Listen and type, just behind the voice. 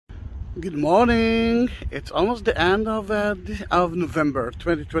Good morning. It's almost the end of November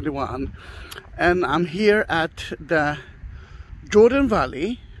 2021, and I'm here at the Jordan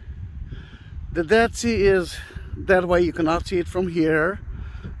Valley. The Dead Sea is that way. You cannot see it from here,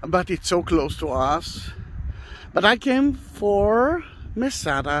 but it's so close to us. But I came for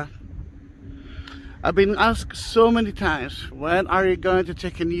Masada. I've been asked so many times, when are you going to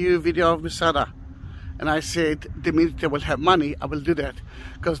take a new video of Masada? And I said, the minute I will have money, I will do that.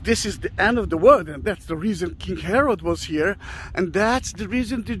 Because this is the end of the world, and that's the reason King Herod was here. And that's the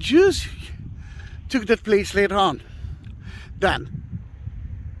reason the Jews took that place later on. Then,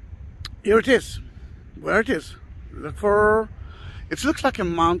 here it is. Where it is. Look for... It looks like a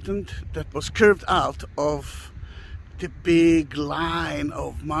mountain that was curved out of the big line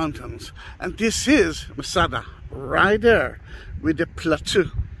of mountains. And this is Masada, right there, with the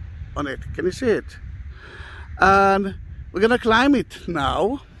plateau on it. Can you see it? And we're gonna climb it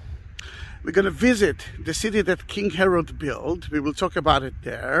now. We're gonna visit the city that King Herod built. We will talk about it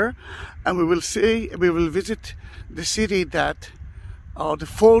there, and we will visit the city that, or the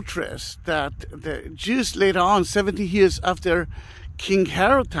fortress that the Jews later on, 70 years after King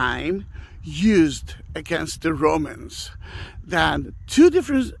Herod time, used against the Romans. Then two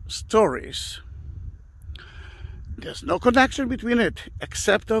different stories. There's no connection between it,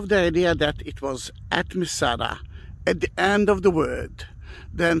 except of the idea that it was at Masada, at the end of the world.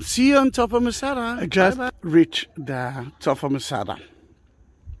 Then see you on top of Masada. I just reached the top of Masada.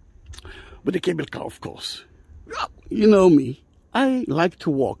 With the cable car, of course. You know me. I like to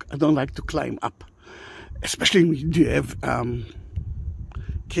walk. I don't like to climb up. Especially when you have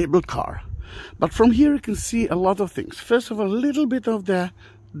cable car. But from here you can see a lot of things. First of all, a little bit of the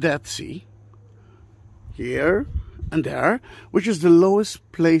Dead Sea. Here and there, which is the lowest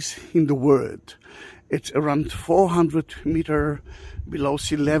place in the world. It's around 400 meters below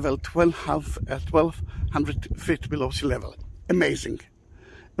sea level, 1,200 feet below sea level. Amazing,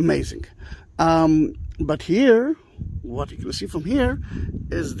 amazing. But here, what you can see from here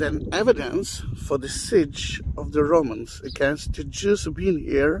is then evidence for the siege of the Romans against the Jews who've been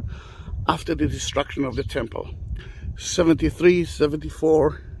here after the destruction of the temple, 73,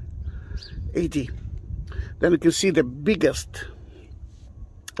 74, 80. Then you can see the biggest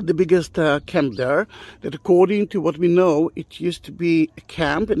camp there, that according to what we know, it used to be a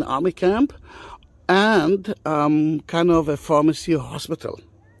camp, an army camp, and kind of a pharmacy or hospital.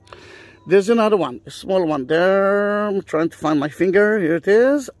 There's another one, a small one there. I'm trying to find my finger. Here it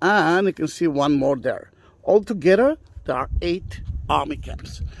is. And you can see one more there. Altogether, there are 8 army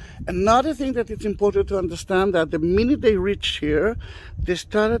camps. Another thing that it's important to understand, that the minute they reached here, they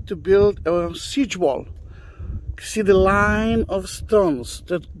started to build a siege wall. See the line of stones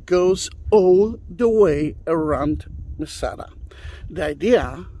that goes all the way around Masada. The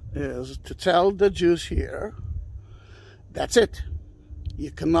idea is to tell the Jews here, that's it. You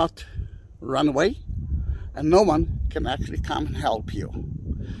cannot run away, and no one can actually come and help you.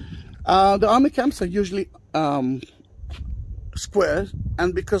 The army camps are usually square,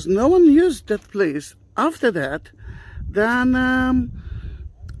 and because no one used that place after that, then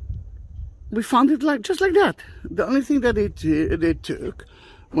we found it just like that. The only thing that they took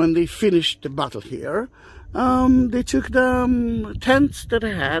when they finished the battle here, they took the tents that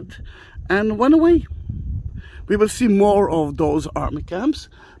they had and went away. We will see more of those army camps,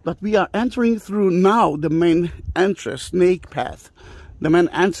 but we are entering through now the main entrance, snake path, the main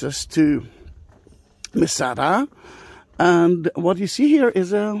entrance to Masada. And what you see here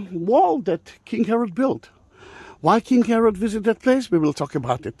is a wall that King Herod built. Why King Herod visited that place? We will talk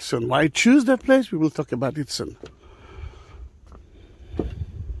about it soon. Why choose that place? We will talk about it soon.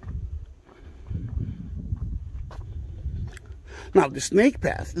 Now the snake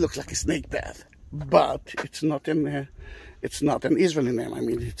path looks like a snake path, but it's not an Israeli name. I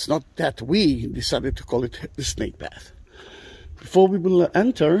mean, it's not that we decided to call it the snake path. Before we will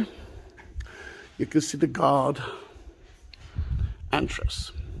enter, you can see the guard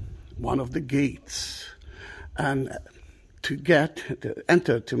entrance, one of the gates. And to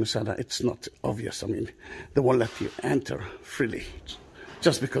enter to Masada, it's not obvious. I mean, they won't let you enter freely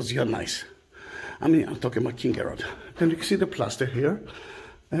just because you're nice. I mean, I'm talking about King Herod. Then you can see the plaster here.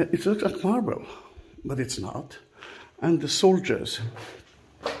 It looks like marble, but it's not. And the soldiers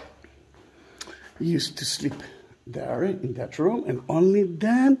used to sleep there in that room, and only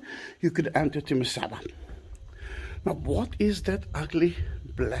then you could enter to Masada. Now, what is that ugly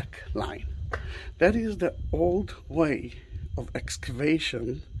black line? That is the old way of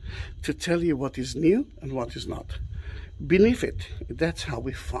excavation to tell you what is new and what is not. Beneath it, that's how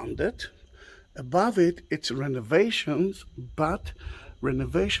we found it. Above it, it's renovations, but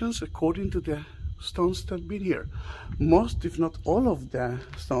renovations according to the stones that have been here. Most, if not all of the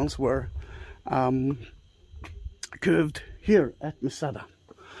stones were curved here at Masada.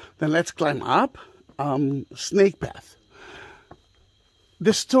 Then let's climb up snake path.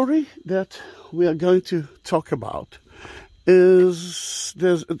 The story that we are going to talk about is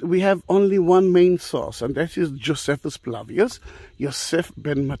we have only one main source, and that is Josephus Flavius, Yosef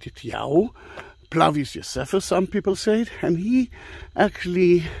ben Matityahu, Flavius Josephus, some people say it, and he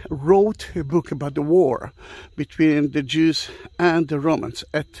actually wrote a book about the war between the Jews and the Romans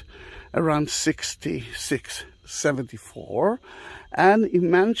at around 66, 74, and he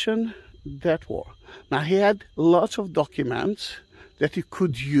mentioned that war. Now, he had lots of documents that he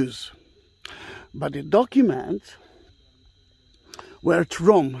could use, but the documents were at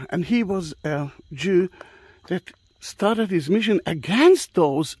Rome, and he was a Jew that started his mission against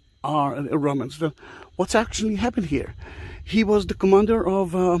those Romans. What's actually happened here? He was the commander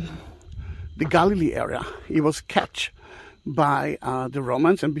of the Galilee area. He was catched by the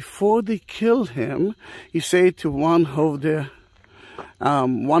Romans, and before they killed him, he said to one of the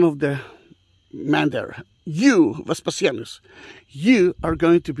men there, "You, Vespasianus, you are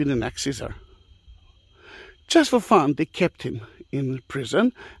going to be the next Caesar." Just for fun, they kept him in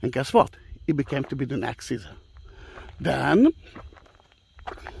prison, and guess what? He became to be the next Caesar. Then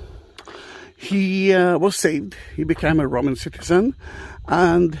he was saved. He became a Roman citizen,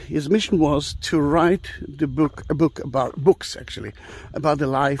 and his mission was to write a book about the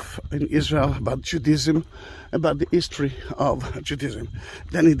life in Israel, about Judaism, about the history of Judaism.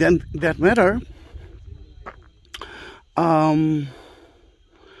 Then in that matter,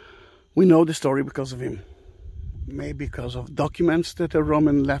 we know the story because of him. Maybe because of documents that a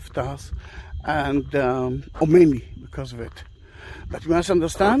Roman left us, and or mainly because of it. But you must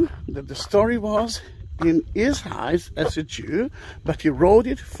understand that the story was in his eyes as a Jew, but he wrote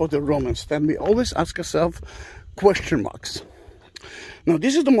it for the Romans. Then we always ask ourselves question marks. Now,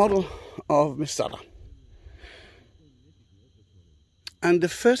 this is the model of Masada. And the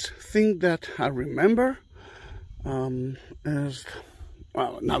first thing that I remember is,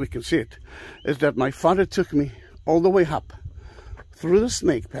 well, now we can see it, is that my father took me all the way up through the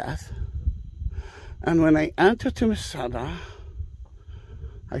snake path, and when I entered to Masada,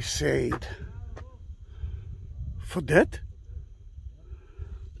 I said, "For that?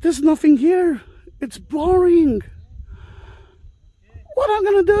 There's nothing here. It's boring. What am I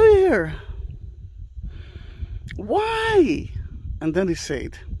gonna do here? Why?" And then he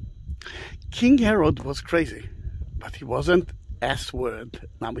said, King Herod was crazy, but he wasn't S-word.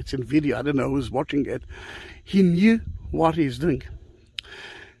 Now it's in video, I don't know who's watching it. He knew what he's doing.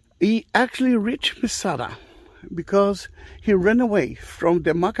 He actually reached Masada because he ran away from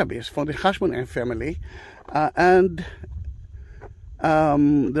the Maccabees, from the Hashmonaim family, and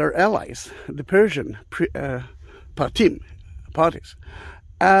their allies, the Persian parties.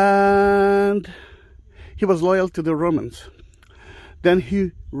 And he was loyal to the Romans. Then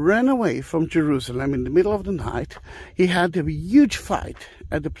he ran away from Jerusalem in the middle of the night. He had a huge fight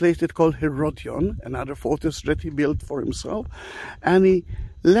at the place that's called Herodion, another fortress that he built for himself. And he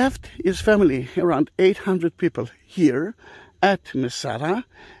left his family, around 800 people, here at Masada,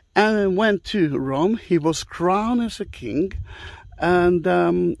 and went to Rome. He was crowned as a king, and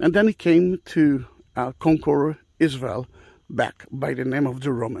then he came to conquer Israel back by the name of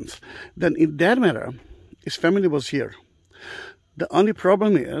the Romans. Then in that matter, his family was here. The only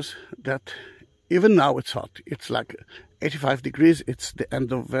problem is that even now it's hot. It's like 85 degrees. It's the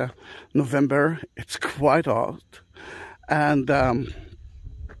end of November. It's quite hot. And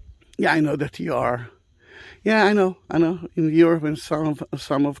yeah, I know that you are. Yeah, I know. In Europe and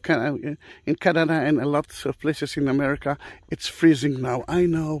some of Canada, in Canada and lots of places in America, it's freezing now. I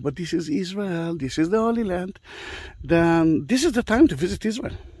know, but this is Israel. This is the Holy Land. Then this is the time to visit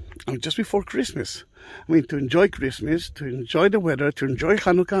Israel. I mean, just before Christmas. I mean, to enjoy Christmas, to enjoy the weather, to enjoy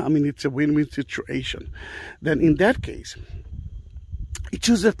Hanukkah. I mean, it's a win-win situation. Then in that case, he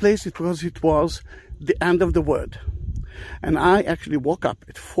chose that place because it was the end of the world. And I actually woke up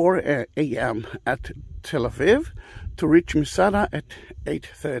at 4 a.m. at Tel Aviv to reach Masada at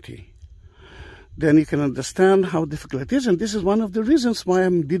 8:30. Then you can understand how difficult it is, and this is one of the reasons why I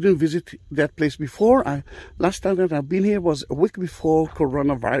didn't visit that place before. Last time that I've been here was a week before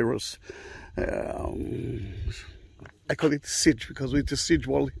coronavirus. I call it siege because it's a siege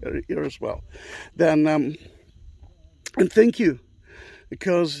wall here as well. Then, and thank you,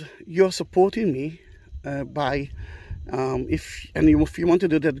 because you're supporting me by, if you want to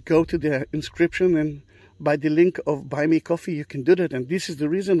do that, go to the inscription and by the link of Buy Me Coffee, you can do that. And this is the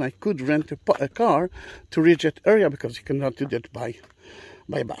reason I could rent a car to reach that area, because you cannot do that by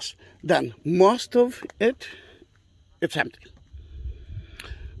bus. Then most of it's empty.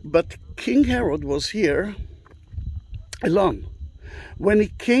 But King Herod was here alone. When he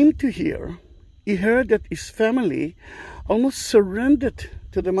came to here, he heard that his family almost surrendered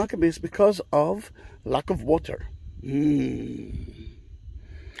to the Maccabees because of lack of water.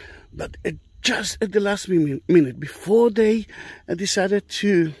 But just at the last minute, before they decided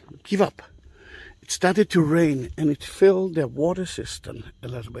to give up, it started to rain and it filled their water system a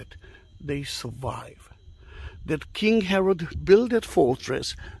little bit. They survived. That King Herod built that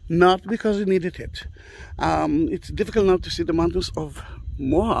fortress not because he needed it. It's difficult now to see the mountains of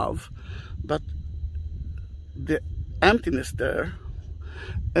Moab, but the emptiness there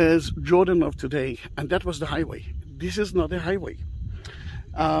is Jordan of today, and that was the highway. This is not a highway.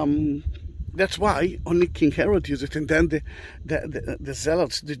 That's why only King Herod used it, and then the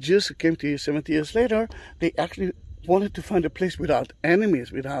zealots, the Jews who came to here 70 years later, they actually wanted to find a place without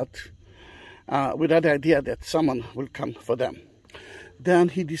enemies, without the idea that someone will come for them. Then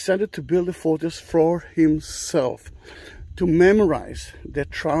he decided to build a fortress for himself, to memorize the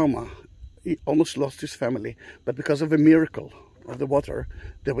trauma. He almost lost his family, but because of a miracle of the water,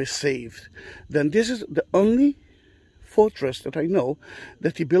 they were saved. Then this is the only fortress that I know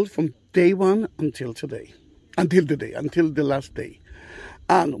that he built from day one until today, until the last day.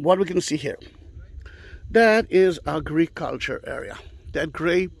 And what we can see here, that is our agriculture area. That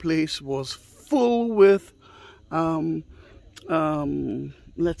gray place was full with, let's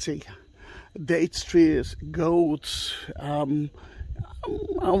say, date trees, goats. I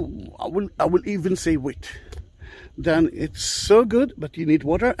will even say wheat. Then it's so good, but you need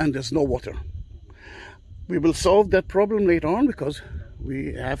water, and there's no water. We will solve that problem later on, because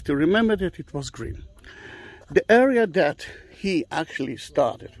we have to remember that it was green. The area that he actually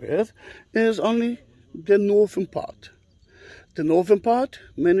started with is only the northern part. The northern part,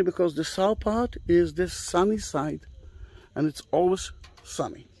 mainly because the south part is the sunny side, and it's always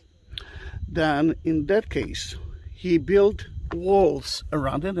sunny. Then in that case, he built walls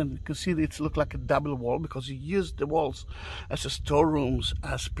around it, and you can see it looked like a double wall, because he used the walls as storerooms,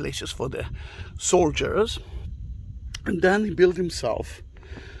 as places for the soldiers. And then he built himself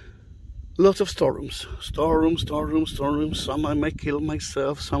lots of storerooms. Someone might kill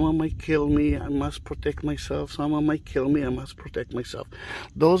myself, someone might kill me, I must protect myself. Someone might kill me, I must protect myself.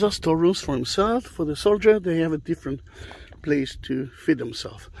 Those are storerooms for himself. For the soldier, they have a different place to feed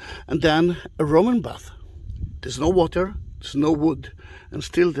themselves. And then a Roman bath. There's no water, there's no wood, and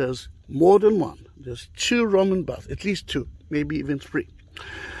still there's more than one. There's 2 Roman baths, at least 2, maybe even 3.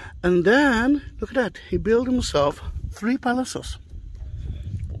 And then, look at that, he built himself 3 palaces.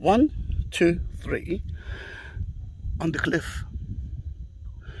 1, 2, 3 on the cliff.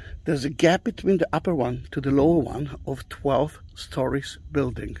 There's a gap between the upper one to the lower one of 12 stories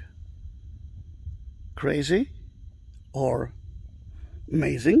building. Crazy or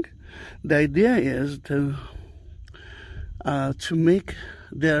amazing? The idea is to make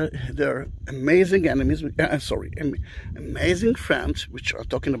their amazing enemies, amazing friends, which are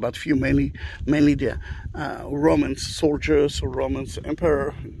talking about few, mainly the Roman soldiers or Roman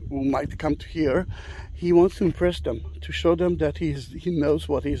emperor who might come to here. He wants to impress them, to show them that he knows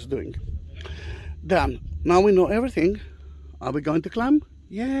what he's doing. Then, now we know everything. Are we going to climb?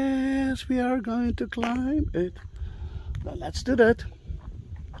 Yes, we are going to climb it. Now let's do that.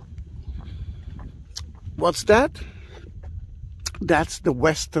 What's that? That's the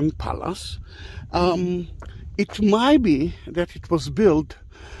Western Palace. It might be that it was built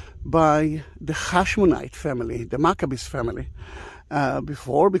by the Hashmonite family, the Maccabees family,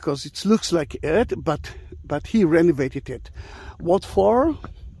 before, because it looks like it, but he renovated it. What for?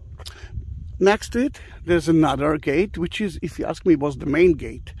 Next to it, there's another gate, which is, if you ask me, was the main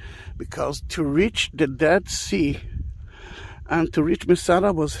gate, because to reach the Dead Sea and to reach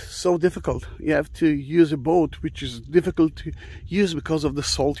Masada was so difficult. You have to use a boat, which is difficult to use because of the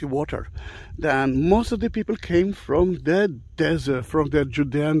salty water. Then most of the people came from the desert, from the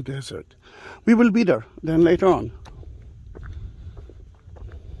Judean desert. We will be there then later on.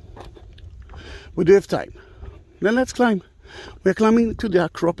 We do have time. Then let's climb. We're climbing to the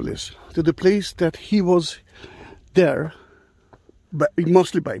Acropolis, to the place that he was there, but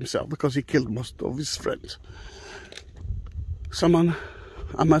mostly by himself, because he killed most of his friends.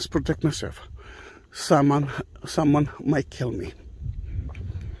 I must protect myself. Someone might kill me.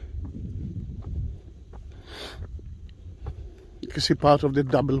 You can see part of the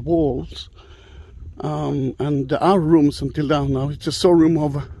double walls, and there are rooms until now. It's a storeroom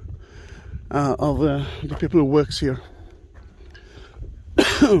of the people who works here.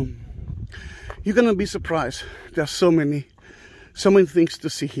 You're gonna be surprised. There's so many things to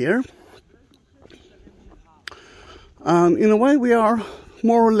see here. In a way, we are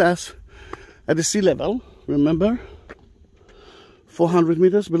more or less at the sea level. Remember, 400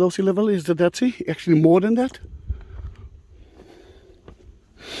 meters below sea level is the Dead Sea. Actually, more than that.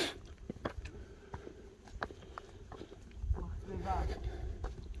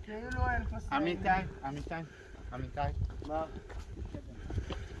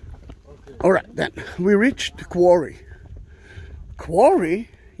 All right, then we reached the quarry. Quarry?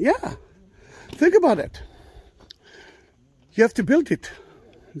 Yeah. Think about it. You have to build it.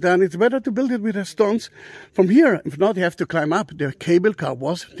 Then it's better to build it with the stones from here. If not, you have to climb up. The cable car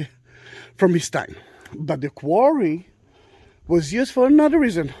was from his time. But the quarry was used for another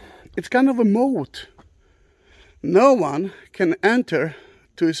reason. It's kind of a moat. No one can enter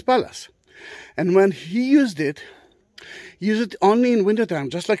to his palace. And when he used it only in wintertime,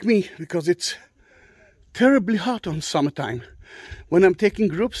 just like me, because it's terribly hot on summertime. When I'm taking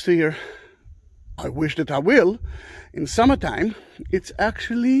groups to here, I wish that I will, in summertime, it's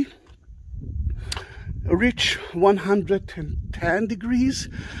actually reach 110 degrees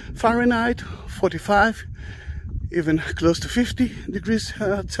Fahrenheit, 45, even close to 50 degrees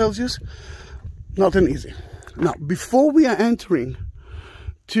Celsius. Not an easy. Now, before we are entering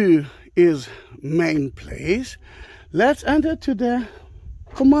to his main place, let's enter to the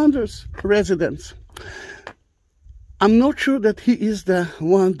commander's residence. I'm not sure that he is the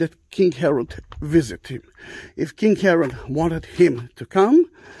one that King Herod visited him. If King Herod wanted him to come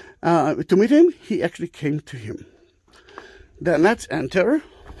to meet him, he actually came to him. Then let's enter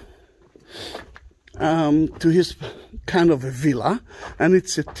to his kind of a villa, and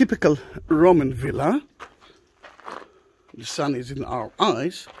it's a typical Roman villa. The sun is in our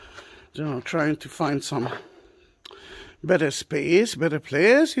eyes, so trying to find some better space, better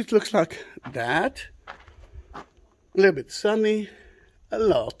place. It looks like that. A little bit sunny, a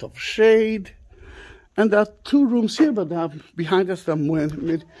lot of shade, and there are 2 rooms here, but behind us there are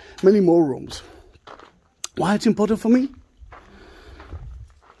many more rooms. Why it's important for me?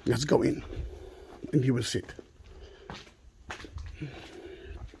 Let's go in, and you will see it.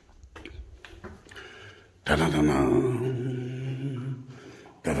 Da-da-da-da.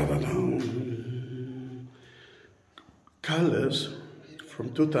 Da-da-da-da. Colors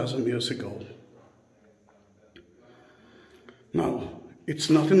from 2,000 years ago. Now, it's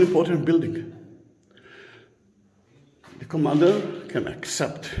not an important building. The commander can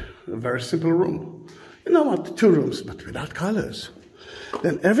accept a very simple room. You know what, 2 rooms, but without colors.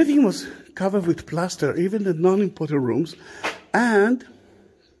 Then everything was covered with plaster, even the non-important rooms, and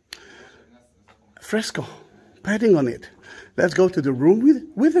fresco, painting on it. Let's go to the room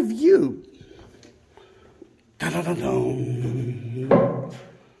with a view. Da-da-da-da.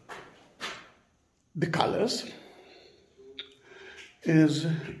 The colors is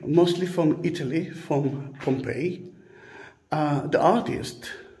mostly from Italy, from Pompeii. The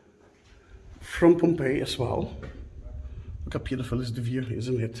artist from Pompeii as well. Look how beautiful is the view,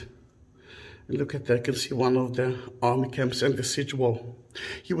 isn't it? And look at that, you can see one of the army camps and the siege wall.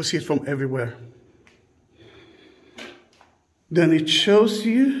 You will see it from everywhere. Then it shows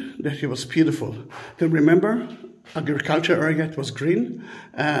you that it was beautiful. Then remember, agriculture area, it was green,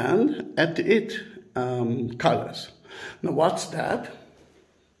 and at it, colors. Now what's that?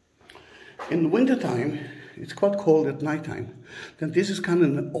 In wintertime, it's quite cold at nighttime. Then this is kind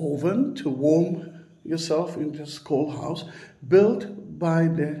of an oven to warm yourself in this cold house, built by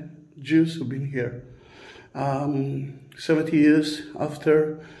the Jews who've been here. 70 years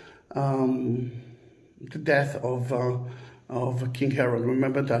after the death of King Herod.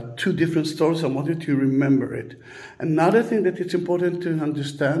 Remember that 2 different stories. I want you to remember it. Another thing that it's important to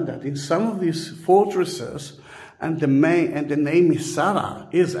understand that in some of these fortresses, and the name Masada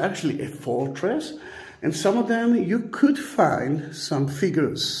is actually a fortress, and some of them you could find some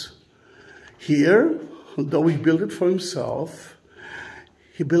figures. Here, although he built it for himself,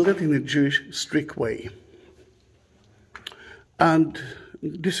 he built it in a Jewish strict way. And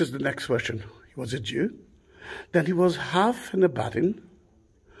this is the next question. He was a Jew. Then he was half an Abaddon,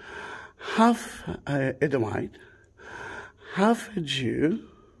 half Edomite, half a Jew.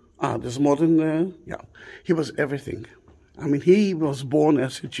 There's more than, he was everything. I mean, he was born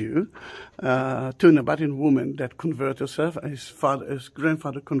as a Jew to an Abaddon woman that converted herself. His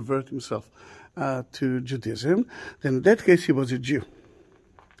grandfather converted himself to Judaism. Then in that case, he was a Jew.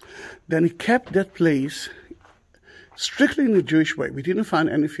 Then he kept that place strictly in the Jewish way. We didn't find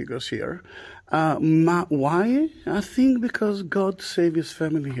any figures here. Why? I think because God saved his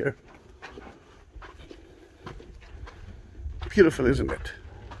family here. Beautiful, isn't it?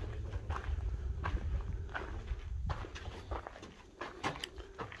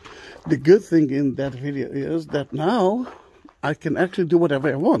 The good thing in that video is that now I can actually do whatever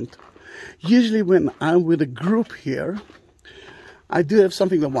I want. Usually when I'm with a group here, I do have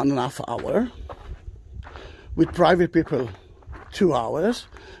something like 1.5 hours. With private people, 2 hours.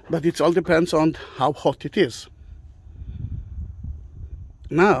 But it all depends on how hot it is.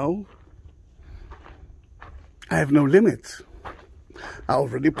 Now, I have no limits. I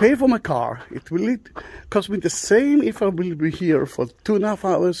already paid for my car. It will cost me the same if I will be here for 2.5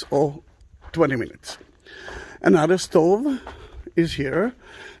 hours or 20 minutes. Another stove is here.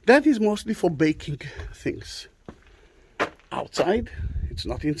 That is mostly for baking things. Outside, it's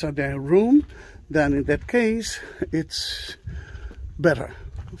not inside the room. Then in that case, it's better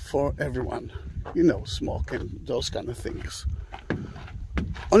for everyone. You know, smoke and those kind of things.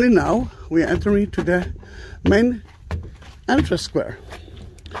 Only now we are entering to the main entrance square.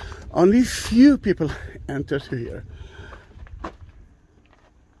 Only few people enter to here.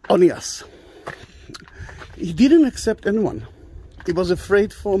 Only us. He didn't accept anyone. He was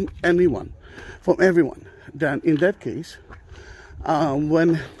afraid from anyone, from everyone. Then in that case,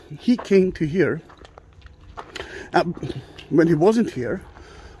 when he came to here, when he wasn't here,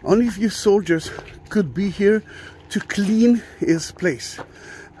 only a few soldiers could be here to clean his place.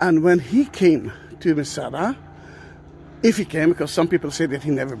 And when he came to Masada, if he came, because some people say that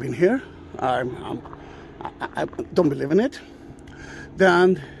he never been here, I don't believe in it.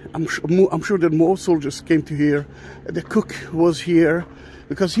 Then I'm sure that more soldiers came to here. The cook was here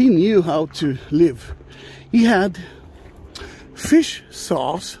because he knew how to live. He had fish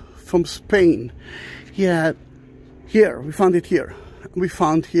sauce from Spain. He had here, we found it here. We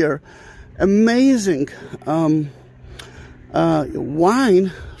found here amazing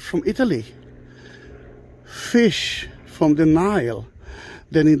wine from Italy, fish from the Nile.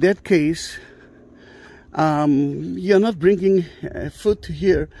 Then in that case, you're not bringing food to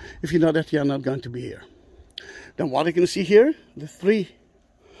here if you know that you're not going to be here. Then what you can see here, the 3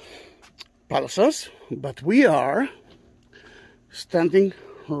 palaces, but we are standing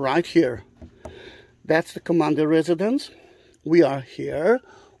right here. That's the commander residence. We are here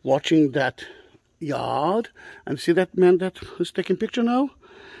watching that yard, and see that man that who's taking picture now?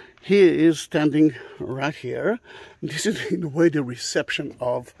 He is standing right here. This is in a way the reception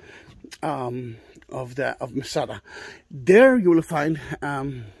of Masada. There you will find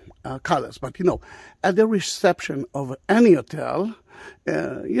colors, but you know, at the reception of any hotel,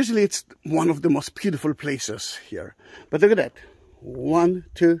 usually it's one of the most beautiful places here. But look at that. 1,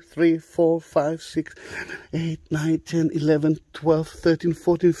 2, 3, 4, 5, 6, 8, 9, 10, 11, 12, 13,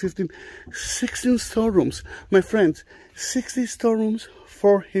 14, 15, 16 storerooms. My friends, 60 storerooms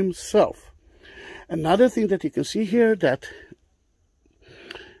for himself. Another thing that you can see here, that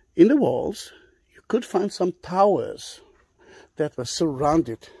in the walls, you could find some towers that were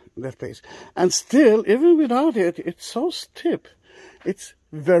surrounded that place. And still, even without it, it's so steep. It's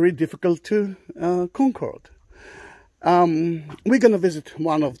very difficult to conquer. We're going to visit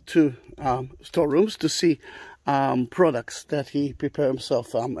one of 2 storerooms to see products that he prepared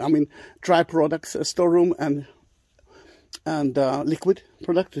himself. I mean, dry products, a storeroom, and liquid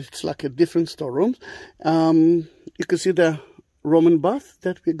product. It's like a different storeroom. You can see the Roman bath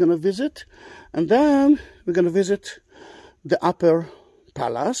that we're going to visit. And then we're going to visit the upper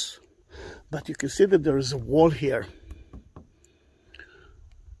palace. But you can see that there is a wall here.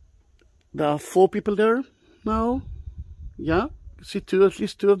 There are 4 people there now. Yeah, you see at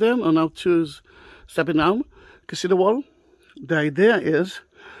least 2 of them, and now 2 is stepping down. You can see the wall. The idea is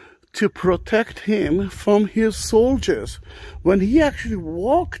to protect him from his soldiers. When he actually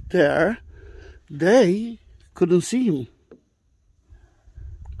walked there, they couldn't see him.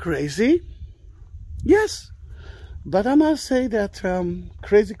 Crazy? Yes. But I must say that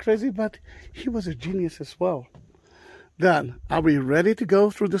crazy, but he was a genius as well. Then, are we ready to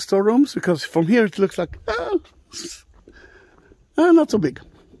go through the storerooms? Because from here it looks like, not so big.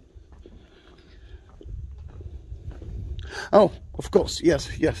 Oh, of course, yes.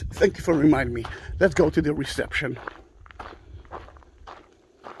 Thank you for reminding me. Let's go to the reception.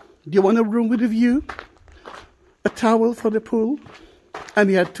 Do you want a room with a view? A towel for the pool? And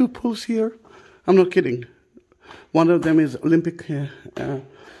he had 2 pools here. I'm not kidding. One of them is Olympic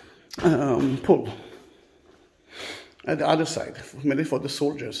pool. At the other side, mainly for the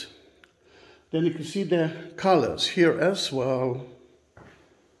soldiers. Then you can see the colors here as well.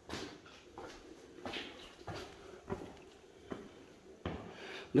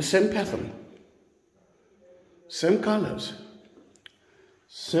 The same pattern, same colors,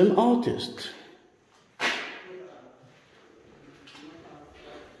 same artist.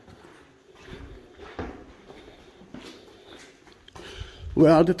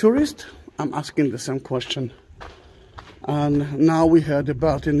 Where are the tourists? I'm asking the same question. And now we heard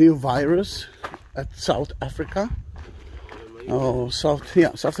about a new virus at South Africa. Oh, South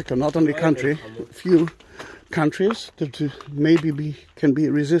Africa, not only country, a few countries that maybe can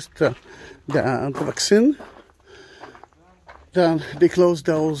resist the vaccine. Then they closed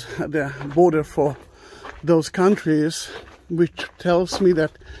the border for those countries, which tells me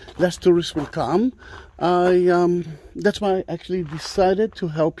that less tourists will come. That's why I actually decided to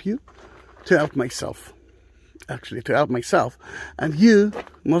help you, to help myself. And you,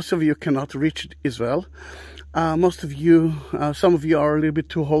 most of you cannot reach Israel. Most of you, some of you are a little bit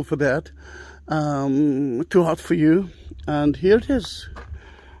too old for that, too hot for you. And here it is.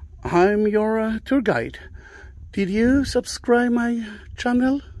 I'm your tour guide. Did you subscribe my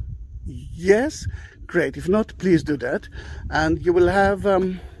channel? Yes? Great. If not, please do that. And you will have,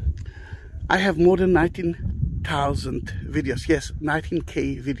 I have more than 19,000 videos. Yes,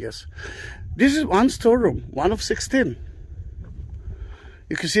 19K videos. This is one storeroom, one of 16.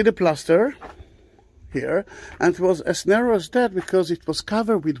 You can see the plaster here, and it was as narrow as that because it was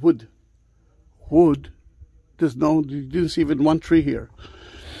covered with wood. You didn't see even one tree here.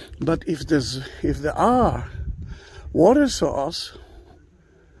 But if there are water source,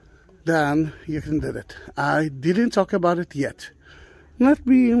 then you can do it. I didn't talk about it yet.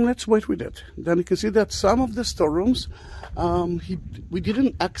 Let's wait with it. Then you can see that some of the storerooms, we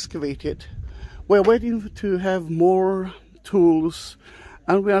didn't excavate it. We're waiting to have more tools,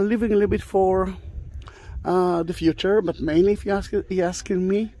 and we are living a little bit for the future. But mainly, if you're asking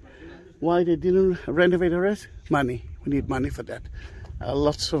me why they didn't renovate the rest, money. We need money for that.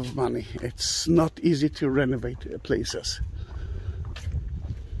 Lots of money. It's not easy to renovate places.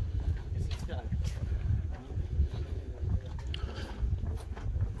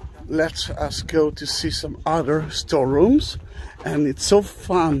 Let us go to see some other storerooms, and it's so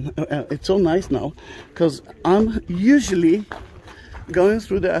fun. It's so nice now because I'm usually going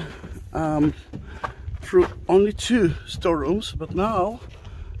through through only 2 storerooms, but now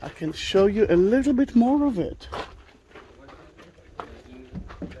I can show you a little bit more of it.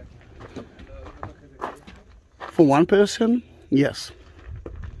 For one person, yes.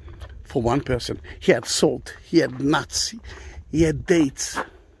 For one person, he had salt, he had nuts, he had dates.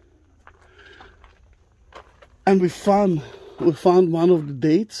 And we found one of the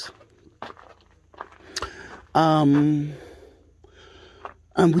dates. And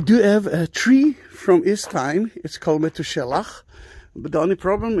we do have a tree from his time. It's called Metushelach. But the only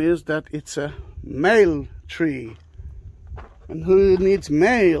problem is that it's a male tree. And who needs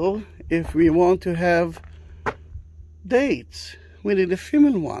male if we want to have dates? We need a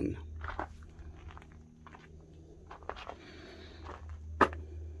female one.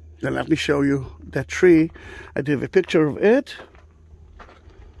 Then let me show you that tree. I did a picture of it.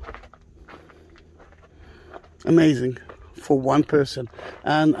 Amazing for one person.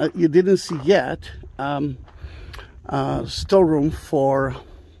 And you didn't see yet storeroom for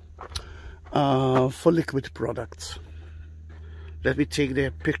liquid products. Let me take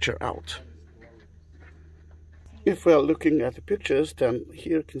the picture out. If we are looking at the pictures, then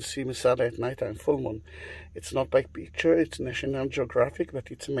here you can see Masada at nighttime, full moon. It's not by picture, it's National Geographic,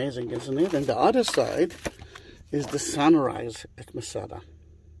 but it's amazing, isn't it? And the other side is the sunrise at Masada.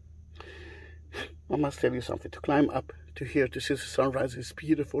 I must tell you something. To climb up to here to see the sunrise is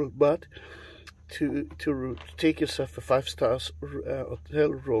beautiful, but to take yourself a 5-star hotel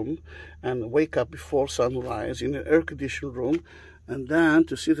room and wake up before sunrise in an air-conditioned room, and then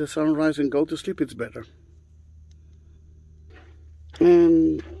to see the sunrise and go to sleep, it's better.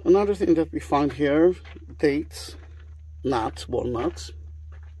 And another thing that we found here, dates, nuts, walnuts,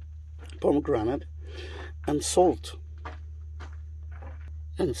 pomegranate, and salt.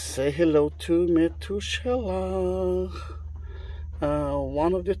 And say hello to Metushelach.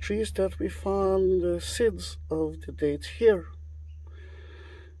 One of the trees that we found the seeds of the dates here.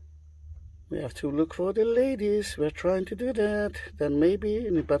 We have to look for the ladies. We're trying to do that. Then maybe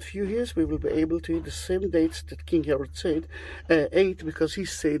in about a few years we will be able to eat the same dates that King Herod ate, because he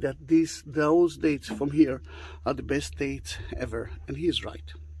said that those dates from here are the best dates ever. And he is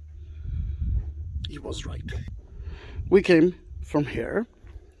right. He was right. We came from here,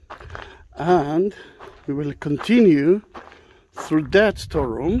 and we will continue through that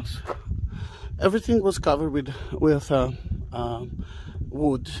storerooms. Everything was covered with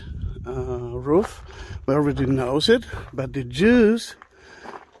wood roof. We already knows it, but the Jews,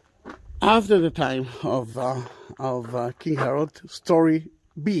 after the time of King Herod, story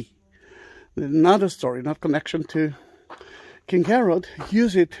B, another story, not connection to King Herod,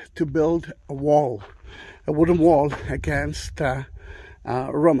 used it to build a wall, a wooden wall against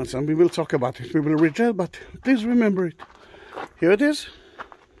Romans, and we will talk about it. We will read it, but please remember it. Here it is,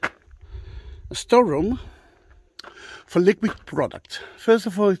 a storeroom for liquid products. First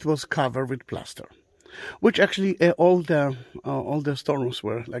of all, it was covered with plaster, which actually all the storerooms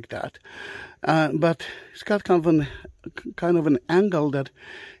were like that. But it's got kind of an angle that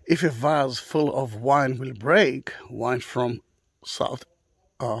if a vase full of wine will break, wine from South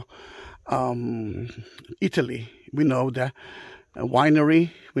Italy, we know the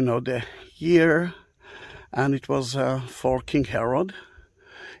winery, we know the year, and it was for King Herod.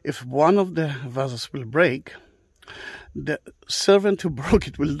 If one of the vases will break, the servant who broke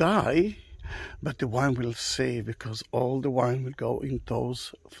it will die, but the wine will save, because all the wine will go in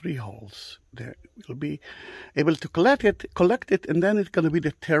those 3 holes. They will be able to collect it, and then it's going to be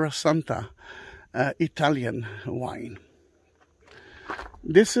the Terra Santa Italian wine.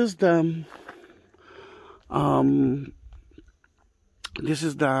 This is the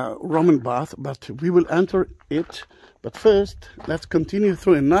Roman bath, but we will enter it. But first, let's continue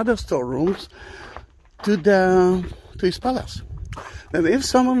through another storerooms to his palace. And if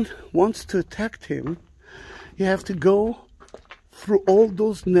someone wants to attack him, you have to go through all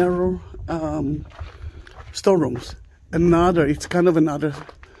those narrow storerooms. It's kind of another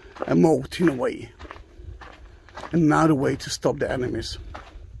moat in a way. Another way to stop the enemies.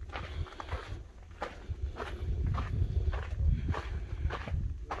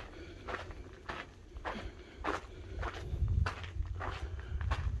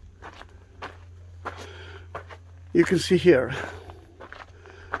 You can see here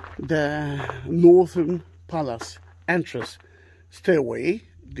the northern palace entrance stairway.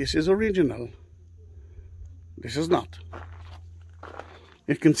 This is original. This is not.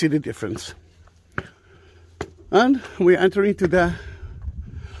 You can see the difference. And we enter into the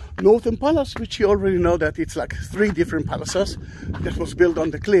northern palace, which you already know that it's like 3 different palaces that was built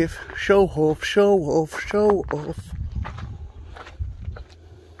on the cliff. Show off, show off, show off.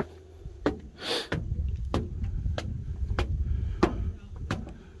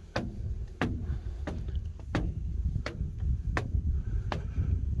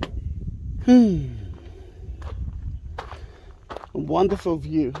 A wonderful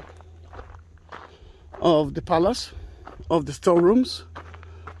view of the palace, of the storerooms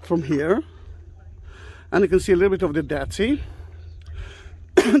from here, and you can see a little bit of the Dead Sea.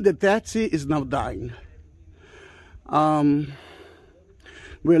 The Dead Sea is now dying. We're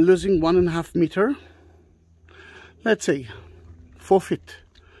losing 1.5 meter, let's say 4 feet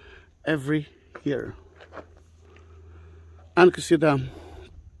every year. And you can see the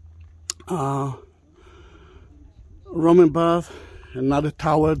Roman bath, another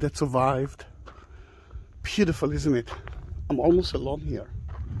tower that survived. Beautiful, isn't it? I'm almost alone here.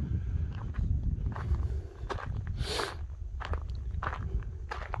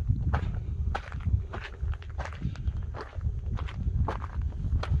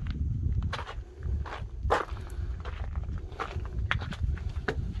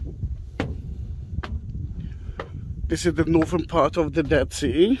 This is the northern part of the Dead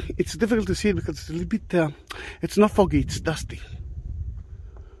Sea. It's difficult to see it because it's a little bit, it's not foggy, it's dusty.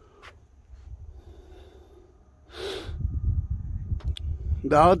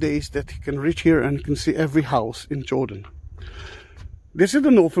 There are days that you can reach here and you can see every house in Jordan. This is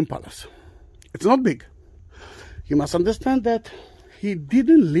the northern palace. It's not big. You must understand that he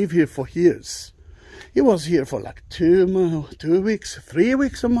didn't live here for years. He was here for like 2 weeks, 3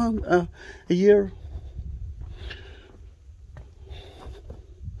 weeks a month, a year.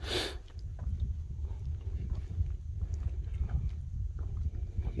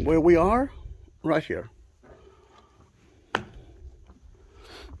 Where we are, right here.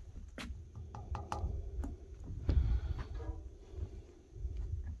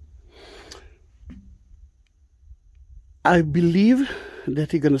 I believe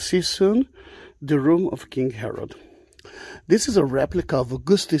that you're going to see soon the room of King Herod. This is a replica of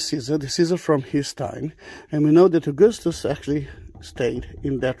Augustus Caesar, the Caesar from his time, and we know that Augustus actually stayed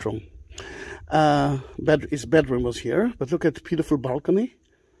in that room. His bedroom was here, but look at the beautiful balcony.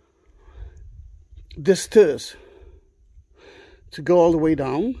 The stairs to go all the way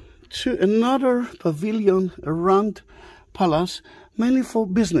down to another pavilion around palace, mainly for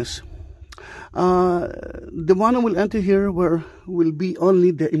business. The one who will enter here will be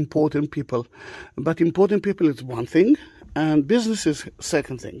only the important people. But important people is one thing, and business is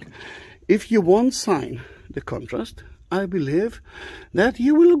second thing. If you won't sign the contract, I believe that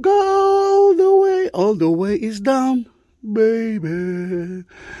you will go all the way is down, baby.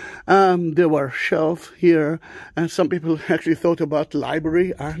 There were shelves here, and some people actually thought about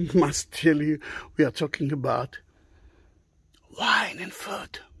library. I must tell you, we are talking about wine and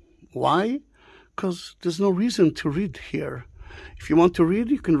food. Why? Because there's no reason to read here. If you want to read,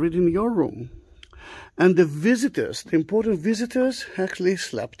 you can read in your room. And the visitors, the important visitors, actually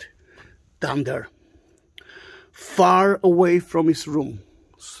slept down there, far away from his room.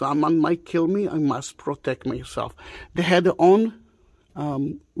 Someone might kill me, I must protect myself. They had their own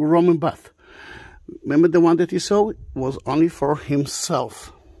Roman bath. Remember the one that you saw was only for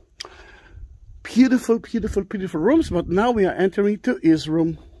himself. Beautiful, beautiful, beautiful rooms, but now we are entering to his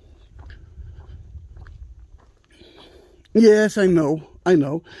room. Yes, I know.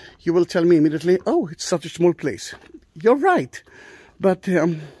 You will tell me immediately, oh, it's such a small place. You're right, but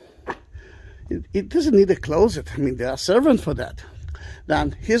it doesn't need a closet. I mean, there are servants for that.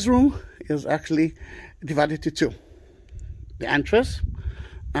 Then his room is actually divided to two. The entrance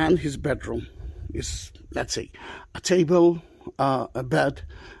and his bedroom is, let's say, a table, a bed,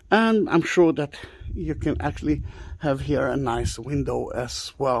 and I'm sure that you can actually have here a nice window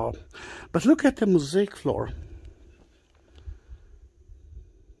as well. But look at the mosaic floor.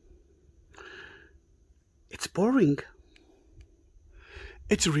 It's boring.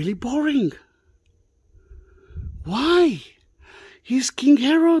 It's really boring. Why? He's King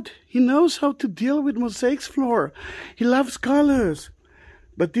Herod. He knows how to deal with mosaics floor. He loves colors.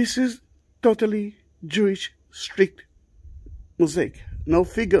 But this is totally Jewish, strict mosaic. No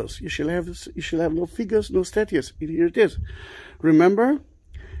figures. You shall have no figures, no statues. Here it is. Remember,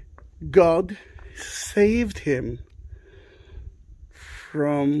 God saved him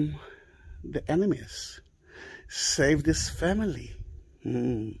from the enemies. Saved his family.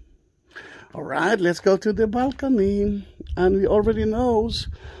 All right, let's go to the balcony. And we already knows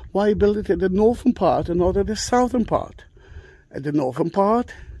why he built it at the northern part and not at the southern part. At the northern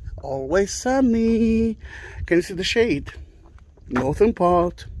part, always sunny. Can you see the shade? Northern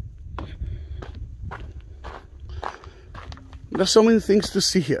part. There's so many things to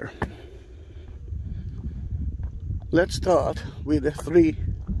see here. Let's start with the three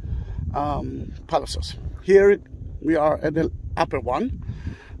palaces. Here we are at the upper one,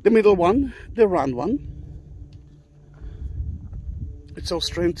 the middle one, the round one. It's so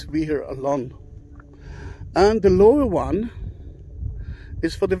strange to be here alone. And the lower one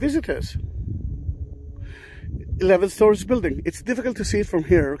is for the visitors. 11 stories building. It's difficult to see it from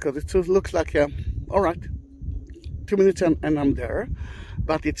here because it just looks like, all right, 2 minutes and I'm there,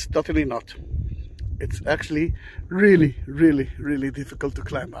 but it's totally not. It's actually really, really, really difficult to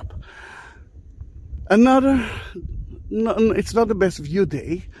climb up. It's not the best view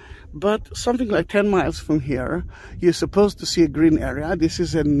day, but something like 10 miles from here, you're supposed to see a green area. This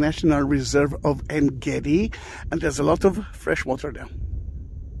is a national reserve of En-Gedi, and there's a lot of fresh water there.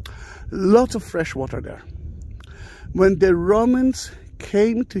 Lots of fresh water there. When the Romans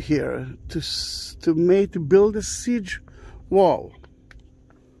came to here to build a siege wall,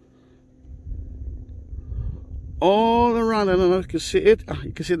 all around, I don't know if you can see it.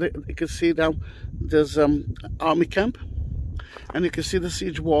 You can see now there's army camp, and you can see the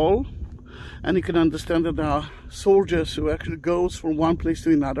siege wall, and you can understand that there are soldiers who actually goes from one place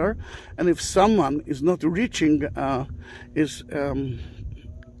to another, and if someone is not reaching his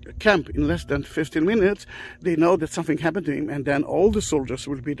camp in less than 15 minutes, they know that something happened to him, and then all the soldiers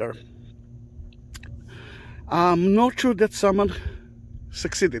will be there. I'm not sure that someone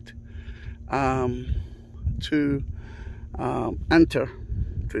succeeded to enter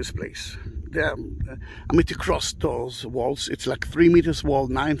to this place. I mean, to cross those walls, it's like 3 meters wall,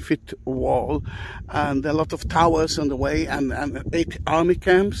 9 feet wall, and a lot of towers on the way, and 8 army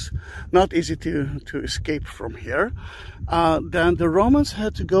camps. Not easy to escape from here. Then the Romans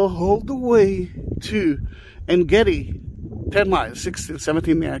had to go all the way to En-Gedi, 10 miles, 16,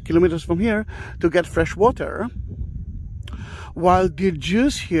 17 kilometers from here, to get fresh water. While the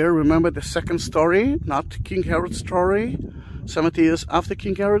Jews here, remember the second story, not King Herod's story, 70 years after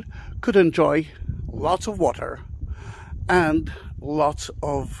King Herod, could enjoy lots of water and lots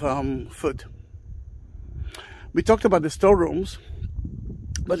of food. We talked about the storerooms,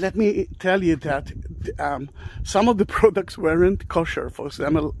 but let me tell you that some of the products weren't kosher. For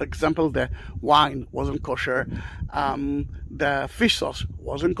example, the wine wasn't kosher, the fish sauce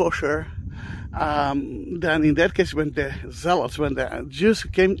wasn't kosher. Then in that case, when the zealots, when the Jews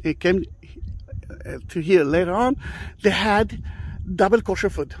came to here later on, they had double kosher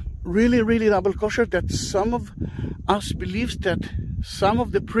food. Really, really double kosher, that some of us believes that some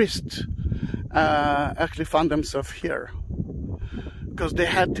of the priests actually found themselves here because they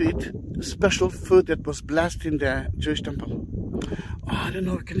had to eat special food that was blessed in the Jewish temple. Oh, I don't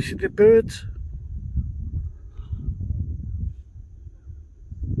know, can you see the birds?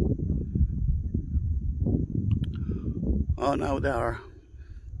 Oh, now they are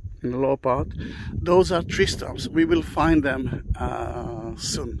in the lower part. Those are tree stumps. We will find them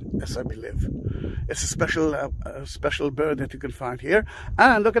soon, as I believe. It's a special bird that you can find here.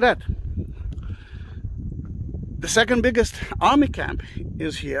 And look at that. The second biggest army camp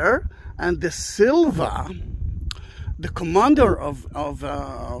is here, and the Silva, the commander of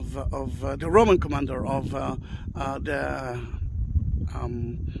the Roman commander of the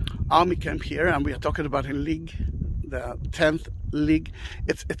army camp here, and we are talking about a league, the 10th league.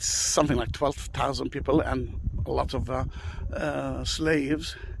 It's something like 12,000 people and a lot of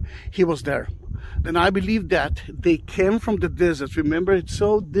slaves. He was there. Then I believe that they came from the desert. Remember, it's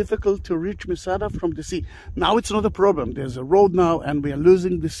so difficult to reach Masada from the sea. Now it's not a problem. There's a road now, and we are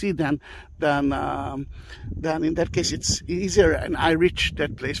losing the sea. Then in that case, it's easier. And I reached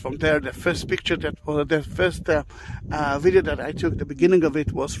that place from there. The first picture the first video that I took, the beginning of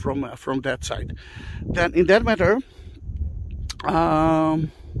it was from that side. Then in that matter,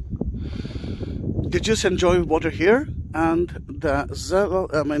 the Jews enjoy water here, and the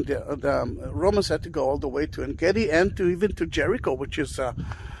Romans had to go all the way to En-Gedi and even to Jericho, which is,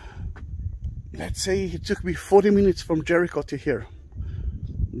 let's say, it took me 40 minutes from Jericho to here.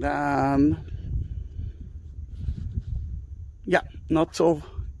 Then, yeah, not so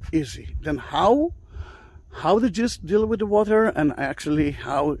easy. Then how the Jews deal with the water, and actually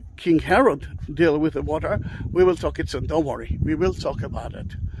how King Herod deal with the water, we will talk it soon. Don't worry, we will talk about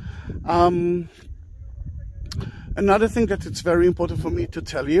it. Another thing that it's very important for me to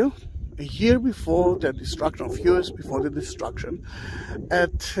tell you, a year before the destruction, a few years before the destruction,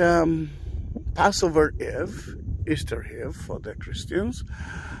 at Passover Eve, Easter Eve for the Christians,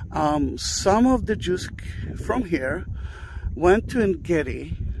 some of the Jews from here went to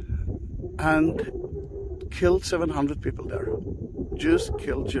En-Gedi and killed 700 people there. Jews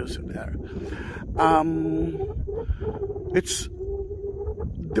killed Jews there.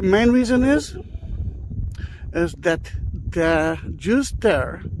 The main reason is that the Jews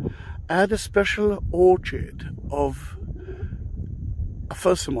there had a special orchard of a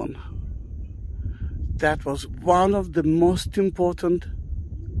persimmon that was one of the most important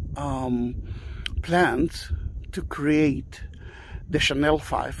plants to create the Chanel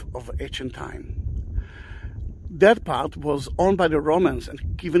 5 of ancient time. That part was owned by the Romans, and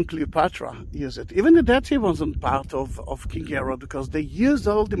even Cleopatra used it. Even the Dead Sea wasn't part of King Herod, because they used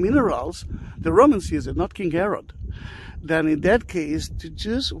all the minerals. The Romans used it, not King Herod. Then in that case, the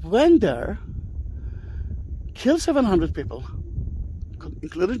Jews went there, killed 700 people,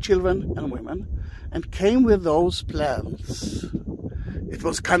 including children and women, and came with those plants. It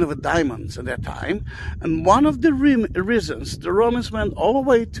was kind of a diamond at that time. And one of the reasons the Romans went all the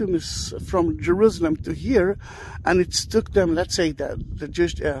way from Jerusalem to here, and it took them, let's say that the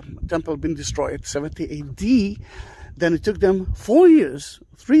Jewish temple been destroyed 70 AD, then it took them 4 years,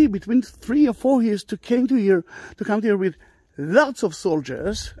 between 3 or 4 years to come to here with lots of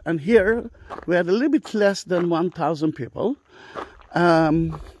soldiers. And here we had a little bit less than 1,000 people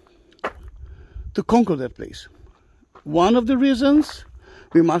to conquer that place. One of the reasons,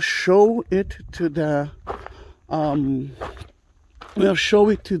 we must show it to the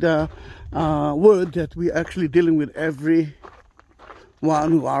world that we are actually dealing with everyone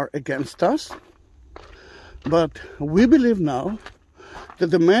who are against us. But we believe now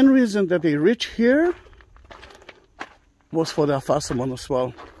that the main reason that they reached here was for the persimmon as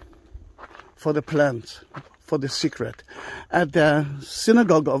well, for the plants, for the secret. At the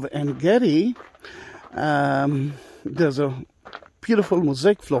synagogue of En-Gedi, there's a beautiful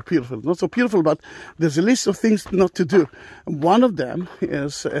mosaic floor, beautiful, not so beautiful, but there's a list of things not to do. One of them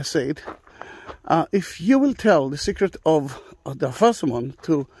is said, if you will tell the secret of the persimmon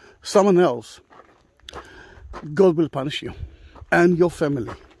to someone else, God will punish you and your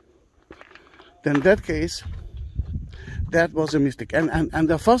family. Then in that case, that was a mistake. And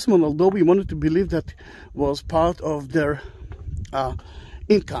the persimmon, although we wanted to believe that was part of their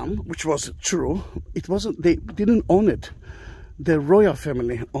income, which was true, it wasn't. They didn't own it. The royal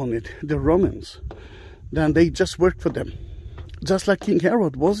family owned it, the Romans. Then they just worked for them. Just like King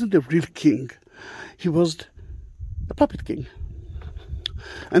Herod wasn't the real king. He was a puppet king.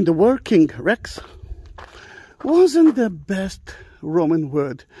 And the word King Rex wasn't the best Roman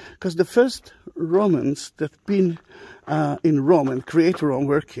word, because the first Romans that been in Rome and created Rome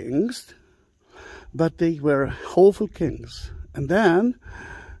were kings, but they were awful kings. And then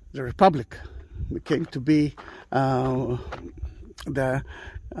the Republic became to be the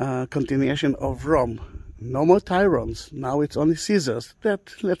continuation of Rome. No more tyrants. Now it's only Caesars.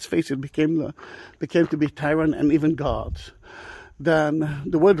 That, let's face it, became to be tyrant and even gods. Then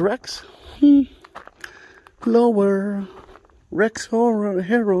the word Rex, lower. Rex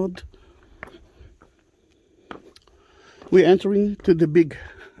Herod. We're entering to the big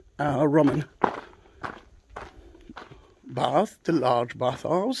Roman bath, the large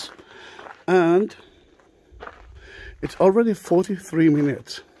bathhouse, and it's already 43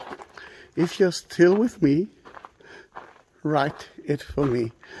 minutes. If you're still with me, write it for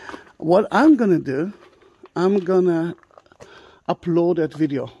me. What I'm gonna do, I'm gonna upload that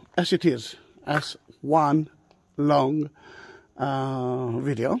video as it is, as one long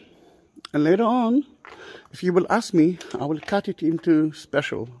video, and later on, if you will ask me, I will cut it into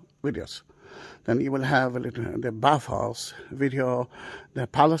special videos. Then you will have the bathhouse video, the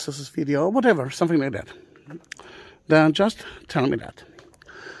palaces video, whatever, something like that. Then just tell me that.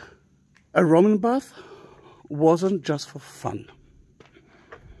 A Roman bath wasn't just for fun.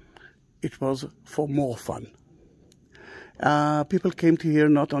 It was for more fun. People came to here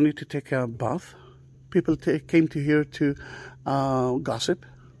not only to take a bath, people came to here to gossip,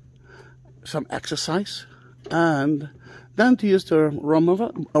 some exercise, and then to use the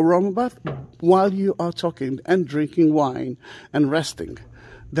Roman bath while you are talking and drinking wine and resting.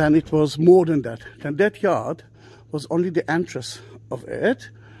 Then it was more than that. Then that yard was only the entrance of it.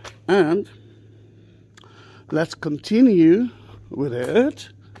 And let's continue with it.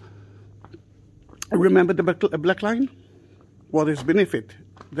 Remember the black line? What is beneath it?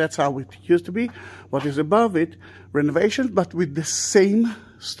 That's how it used to be. What is above it? Renovation, but with the same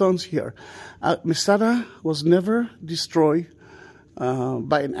stones here. Masada was never destroyed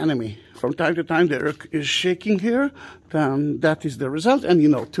by an enemy. From time to time, the earth is shaking here. Then that is the result. And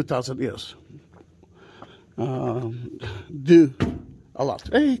 2,000 years do a lot.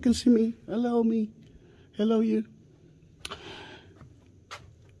 Hey, you can see me. Hello, me. Hello, you.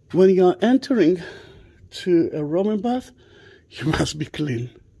 When you are entering to a Roman bath, you must be clean.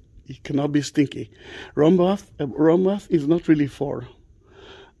 You cannot be stinky. Roman bath is not really for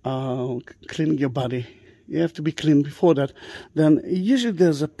cleaning your body. You have to be clean before that. Then usually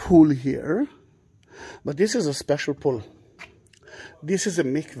there's a pool here, but this is a special pool. This is a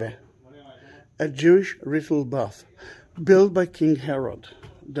mikveh, a Jewish ritual bath built by King Herod.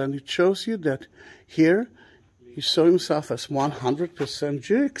 Then it shows you that here he saw himself as 100%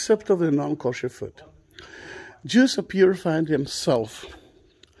 Jew, except of the non-kosher food. Jews are purifying themselves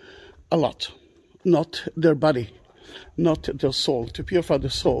a lot, not their body, not their soul. To purify the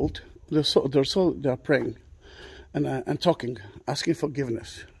soul, their soul, they are praying and talking, asking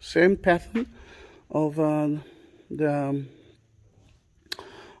forgiveness. Same pattern of the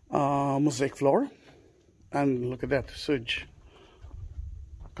mosaic floor. And look at that, sewage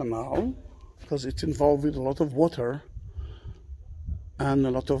canal, because it's involved with a lot of water and a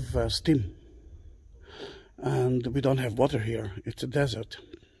lot of steam. And we don't have water here, it's a desert.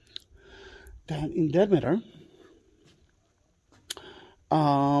 Then in that matter,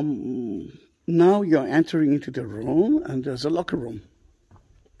 now you're entering into the room, and there's a locker room.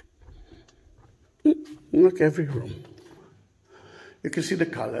 Like every room. You can see the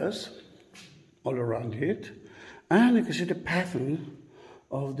colors all around it, and you can see the pattern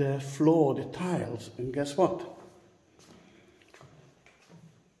of the floor, the tiles, and guess what?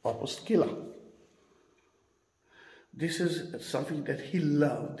 Opostila. This is something that he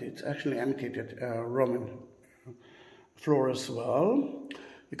loved. It's actually imitated Roman floor as well.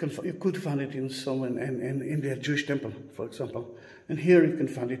 You could find it in the Jewish temple, for example. And here you can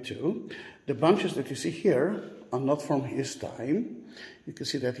find it too. The bunches that you see here are not from his time. You can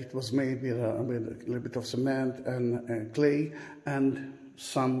see that it was made with a little bit of cement and clay and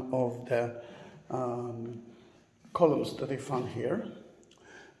some of the columns that they found here.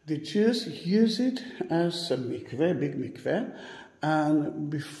 The Jews use it as a mikveh, big mikveh, and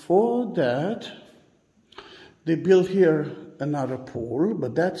before that, they built here another pool,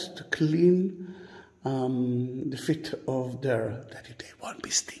 but that's to clean the feet of that they won't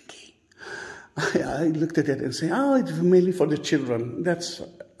be stinky. I looked at it and said, oh, it's mainly for the children. That's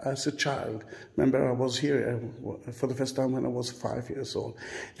as a child. Remember, I was here for the first time when I was 5 years old.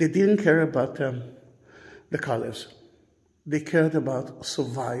 They didn't care about the colors. They cared about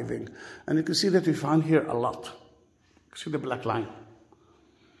surviving. And you can see that we found here a lot. See the black line.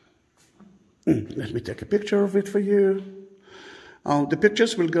 Let me take a picture of it for you. The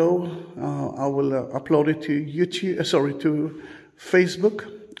pictures will go, I will upload it to YouTube, to Facebook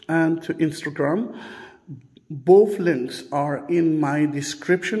and to Instagram. Both links are in my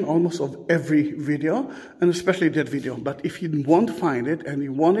description almost of every video, and especially that video. But if you won't find it and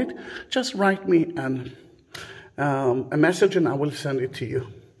you want it, just write me a message and I will send it to you.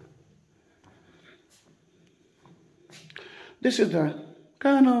 This is the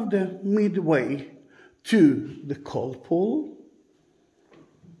kind of the midway to the cold pool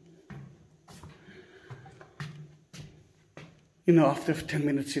You know, after 10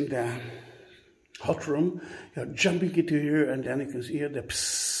 minutes in the hot room, you're jumping into here, and then you can hear the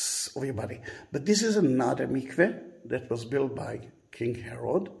psss of your body. But this is another mikveh that was built by King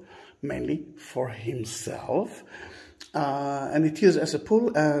Herod, mainly for himself. And it used as a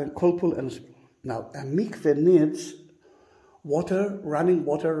pool, cold pool. And now, a mikveh needs water, running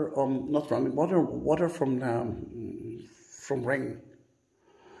water, not running water, water from rain.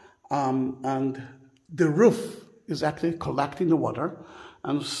 And the roof is actually collecting the water,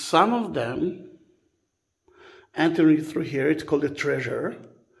 and some of them entering through here, it's called a treasure,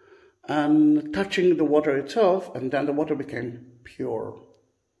 and touching the water itself, and then the water became pure.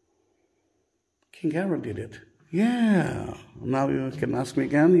 King Herod did it. Yeah. Now you can ask me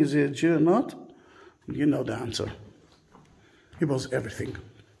again, is he a Jew or not? You know the answer. He was everything.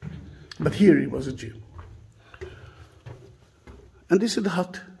 But here he was a Jew. And this is the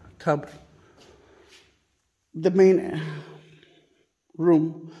hot tub. The main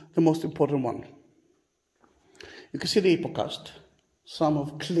room, the most important one. You can see the hypocast, some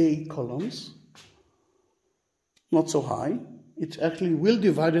of clay columns, not so high. It actually will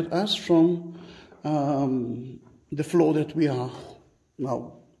divide us from the floor that we are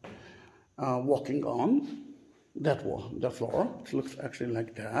now walking on. That floor, it looks actually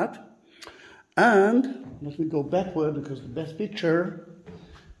like that. And let me go backward, because the best picture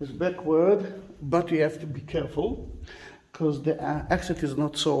is backward, but you have to be careful because the exit is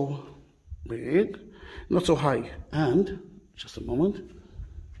not so big, not so high. And, just a moment,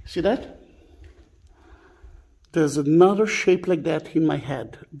 see that? There's another shape like that in my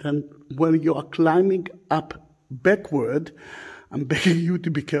head. Then when you are climbing up backward, I'm begging you to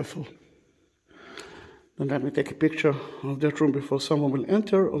be careful. Then let me take a picture of that room before someone will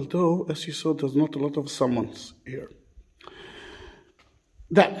enter, although, as you saw, there's not a lot of someone's here.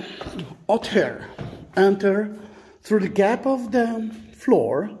 Then, hot hair enter through the gap of the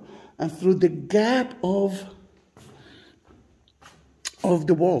floor and through the gap of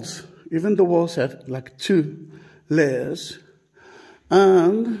the walls. Even the walls had like 2 layers.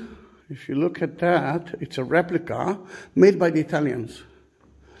 And if you look at that, it's a replica made by the Italians.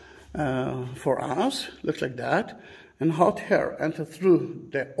 For us, looks like that. And hot hair enter through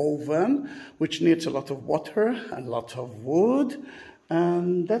the oven, which needs a lot of water and lots of wood.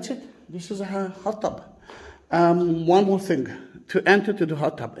 And that's it. This is a hot tub. One more thing. To enter to the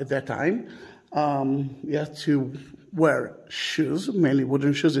hot tub at that time, you have to wear shoes, mainly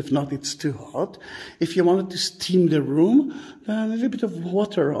wooden shoes. If not, it's too hot. If you wanted to steam the room, then a little bit of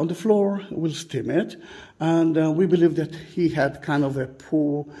water on the floor will steam it. And we believe that he had kind of a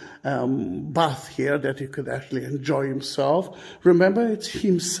pool bath here that he could actually enjoy himself. Remember, it's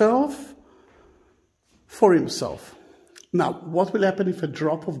himself for himself. Now, what will happen if a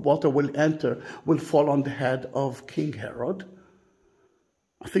drop of water will fall on the head of King Herod?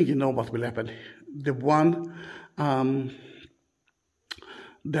 I think you know what will happen. The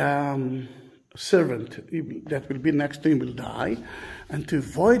servant that will be next to him will die. And to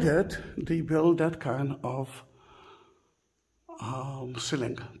avoid it, they build that kind of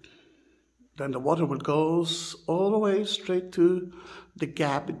ceiling. Then the water will go all the way straight to the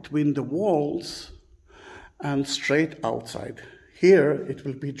gap between the walls and straight outside. Here it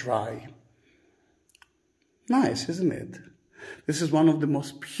will be dry. Nice, isn't it? This is one of the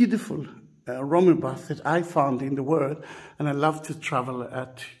most beautiful Roman baths that I found in the world, and I love to travel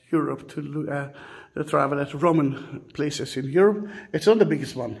at Europe to travel at Roman places in Europe. It's not the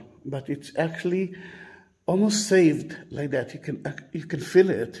biggest one, but it's actually almost saved like that. You can feel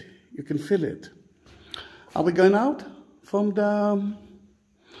it. You can feel it. Are we going out from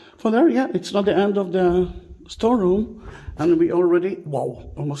there? Yeah, it's not the end of the storeroom, and we already,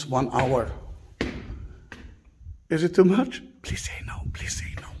 wow, almost 1 hour. Is it too much? Please say no, please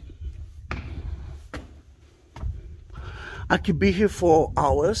say no. I could be here for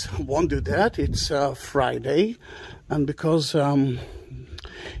hours, won't do that. It's Friday, and because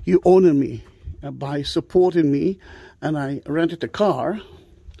you honor me by supporting me, and I rented a car,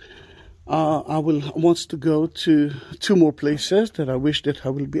 I wants to go to 2 more places that I wish that I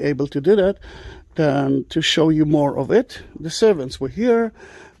will be able to do that, then to show you more of it. The servants were here,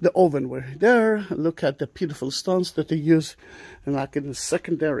 the oven were there. Look at the beautiful stones that they use, and like in the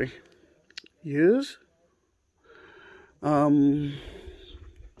secondary use.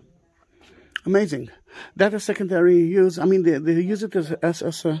 Amazing. That is secondary use. I mean, they use it as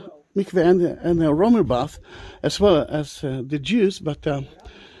a mikveh and a Roman bath, as well as the Jews, but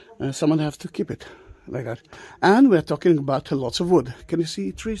someone has to keep it like that. And we're talking about lots of wood. Can you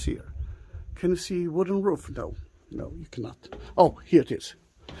see trees here? Can you see wooden roof? No, no, you cannot. Oh, here it is.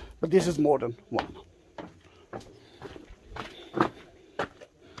 But this is more than one.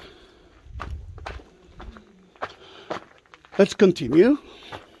 Let's continue.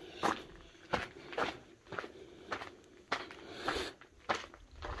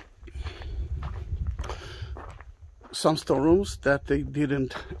 Some storerooms that they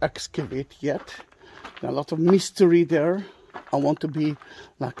didn't excavate yet. A lot of mystery there. I want to be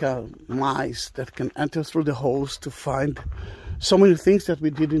like a mice that can enter through the holes to find so many things that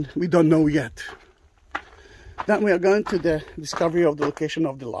we don't know yet. Then we are going to the discovery of the location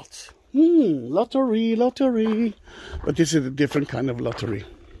of the lots. Lottery, lottery. But this is a different kind of lottery.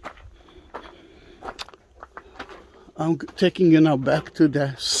 I'm taking you now back to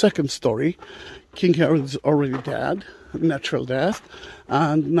the second story. King Herod is already dead, natural death,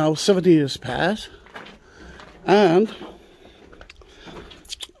 and now 70 years pass, and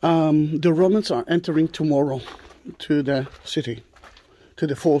the Romans are entering tomorrow to the city, to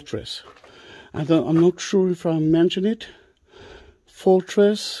the fortress. And I'm not sure if I mentioned it.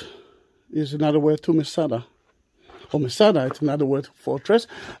 Fortress is another word to Masada. Or Masada, it's another word for fortress,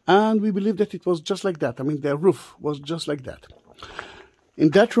 and we believe that it was just like that. I mean, the roof was just like that.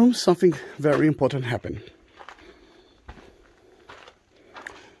 In that room, something very important happened.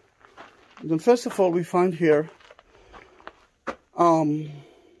 Then first of all, we find here some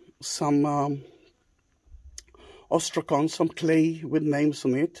ostracon, some clay with names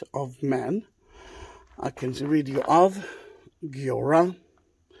on it of men. I can read you of Giora,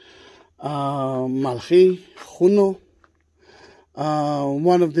 Malchi, Juno.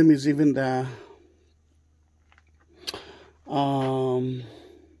 One of them is even the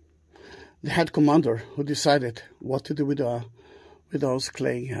head commander who decided what to do with those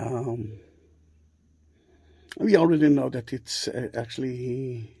clay. We already know that it's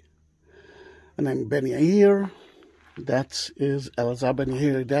actually a name Ben Yair. That is Elazar Ben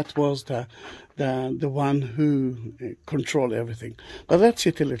Yair. That was the one who controlled everything. But let's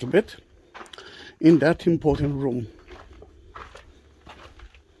sit a little bit in that important room.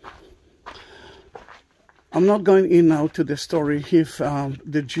 I'm not going in now to the story if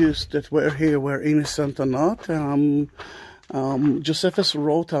the Jews that were here were innocent or not. Josephus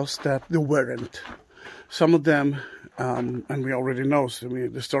wrote us that they weren't. Some of them, and we already know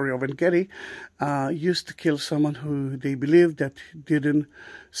the story of En-Gedi, used to kill someone who they believed that didn't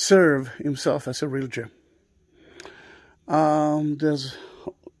serve himself as a real Jew. There's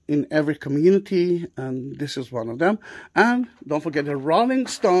in every community, and this is one of them. And don't forget the Rolling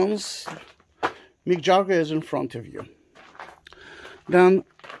Stones. Mick Jagger is in front of you. Then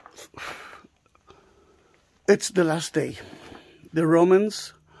it's the last day. The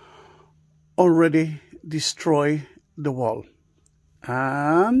Romans already destroy the wall.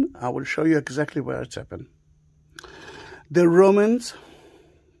 And I will show you exactly where it's happened. The Romans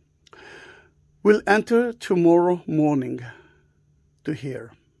will enter tomorrow morning to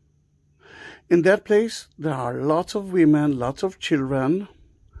here. In that place, there are lots of women, lots of children,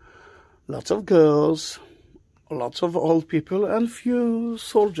 lots of girls, lots of old people, and few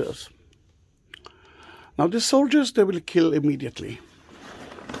soldiers. Now, the soldiers, they will kill immediately.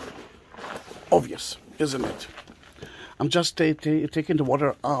 Obvious, isn't it? I'm just taking the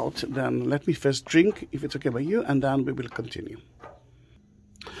water out. Then let me first drink, if it's okay by you, and then we will continue.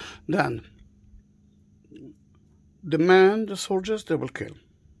 Then, the men, the soldiers, they will kill.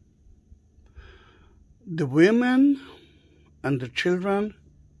 The women and the children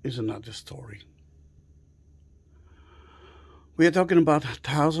is another story. We are talking about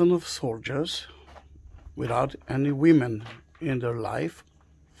 1,000 of soldiers without any women in their life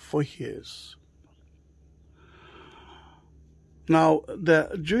for years. Now,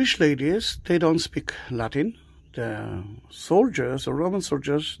 the Jewish ladies, they don't speak Latin. The soldiers, the Roman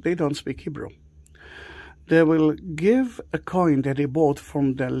soldiers, they don't speak Hebrew. They will give a coin that they bought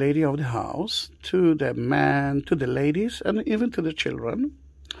from the lady of the house to the man, to the ladies, and even to the children.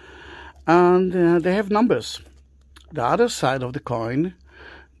 And they have numbers. The other side of the coin,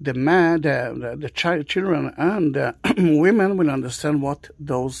 the man, the children and the women will understand what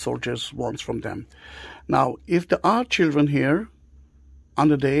those soldiers want from them. Now, if there are children here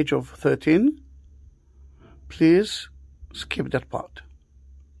under the age of 13, please skip that part.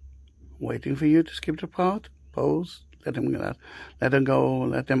 Waiting for you to skip the part. Pause. Let them go.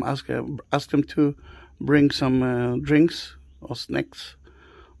 Let them ask them to bring some drinks or snacks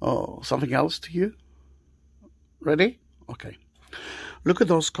or something else to you. Ready? Okay. Look at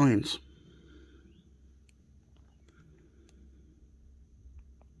those coins.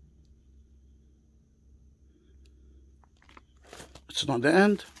 It's not the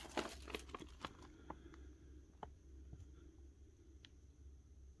end.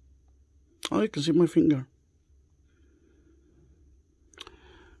 Oh, you can see my finger.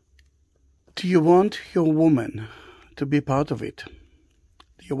 Do you want your woman to be part of it?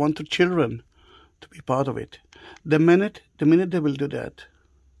 Do you want your children to be part of it? The minute they will do that,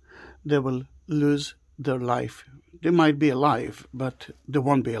 they will lose their life. They might be alive, but they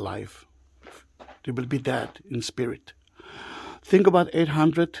won't be alive. They will be dead in spirit. Think about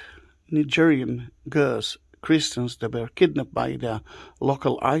 800 Nigerian girls, Christians, that were kidnapped by the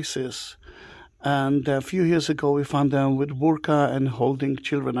local ISIS. And a few years ago, we found them with burqa and holding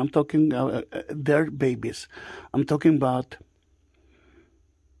children. I'm talking their babies. I'm talking about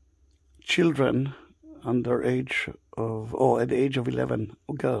children under age of, at the age of 11,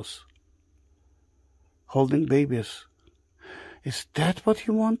 girls holding babies. Is that what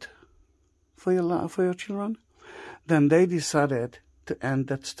you want for your children? Then they decided to end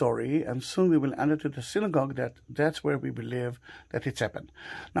that story, and soon we will end it to the synagogue that's where we believe that it's happened.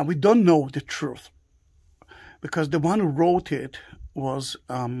 Now, we don't know the truth, because the one who wrote it was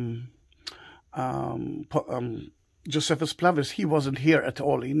Josephus Flavius. He wasn't here at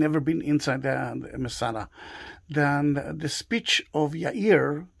all. He never been inside the Masada. Then the speech of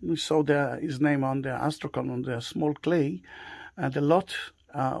Yair, we saw his name on the astrakhan, on the small clay, and the lot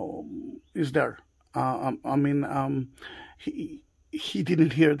is there. He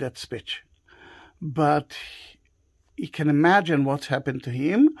didn't hear that speech, but he can imagine what's happened to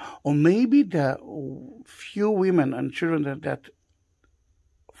him, or maybe the few women and children that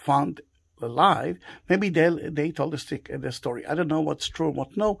found alive, maybe they told the story. I don't know what's true and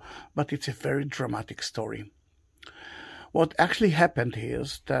what no, but it's a very dramatic story. What actually happened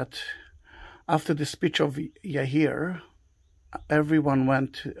is that after the speech of Yair, everyone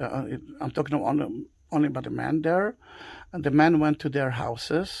went, I'm talking only about the men there, and the men went to their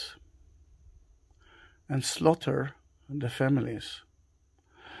houses and slaughtered the families,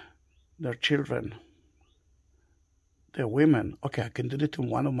 their children, their women. Okay, I can do it to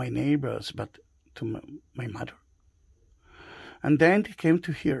one of my neighbors, but to my mother. And then they came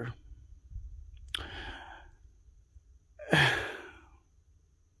to here.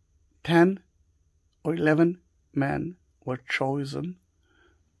 10 or 11 men were chosen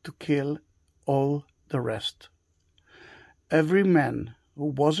to kill all the rest. Every man who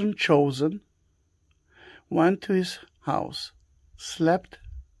wasn't chosen went to his house, slept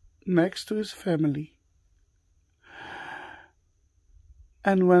next to his family,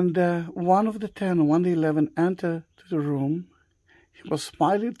 and when one of the 10 or one of the 11 entered the room, he was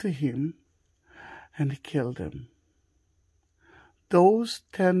smiling to him, and he killed him. Those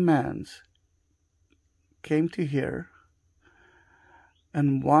 10 men came to here,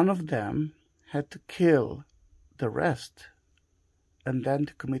 and one of them had to kill the rest, and then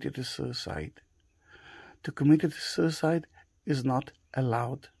to commit suicide. To commit suicide is not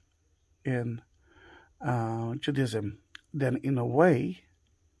allowed in Judaism. Then, in a way,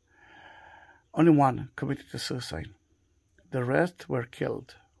 only one committed suicide. The rest were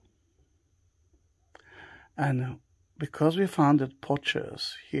killed. And because we found the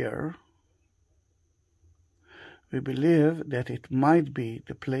portrays here, we believe that it might be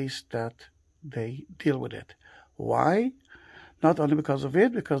the place that they deal with it. Why? Not only because of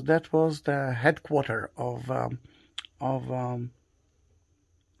it, because that was the headquarters of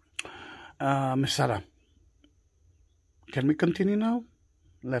Masada. Can we continue now?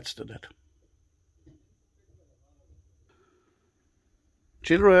 Let's do that.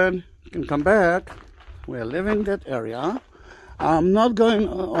 Children, you can come back. We're leaving that area. I'm not going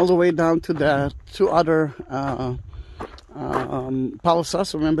all the way down to the two other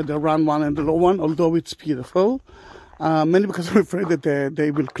palaces. Remember the round one and the low one, although it's beautiful. Mainly because I'm afraid that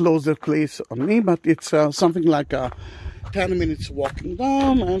they will close their place on me, but it's something like 10 minutes walking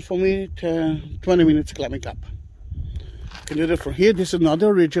down, and for me 20 minutes climbing up. You can do that from here. This is not the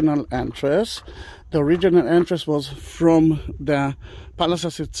original entrance. The original entrance was from the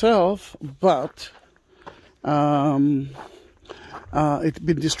palaces itself, but it's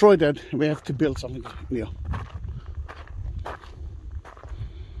been destroyed and we have to build something new.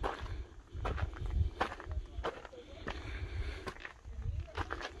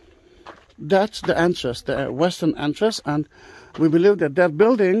 That's the entrance, the western entrance, and we believe that that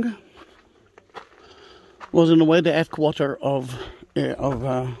building was in a way the headquarters of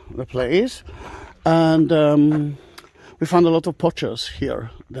the place. And we found a lot of portrays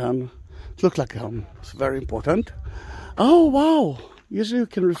here. Then it looked like it's very important. Oh wow! Usually you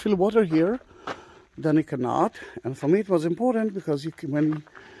can refill water here, then you cannot. And for me it was important because you can, when you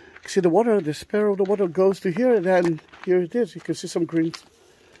see the water, the spare of the water goes to here. Then here it is. You can see some green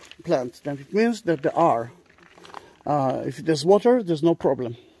plants. Then it means that there are. If there's water, there's no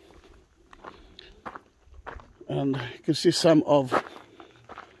problem. And you can see some of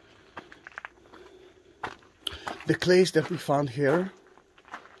the clays that we found here.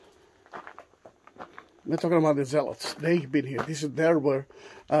 We're talking about the zealots. They've been here. This is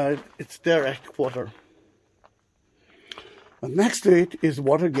it's their headquarters. And next to it is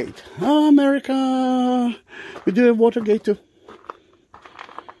Watergate. Oh, America! We do have Watergate too.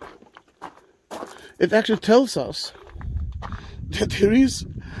 It actually tells us that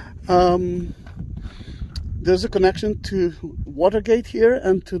there's a connection to Watergate here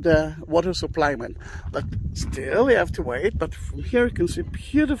and to the water supply man. But still, you have to wait. But from here, you can see a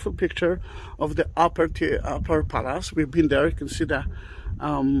beautiful picture of the upper palace. We've been there. You can see the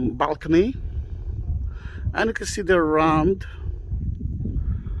balcony, and you can see the round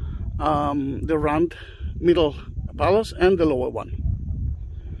middle palace and the lower one.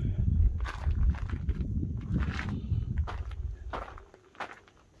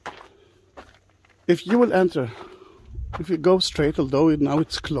 If you will enter, if you go straight, although now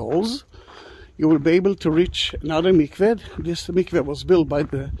it's closed, you will be able to reach another mikveh. This mikveh was built by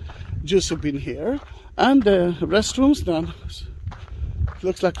the Jews who've been here, and the restrooms then. It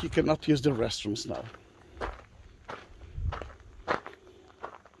looks like you cannot use the restrooms now.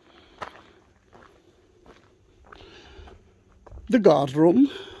 The guard room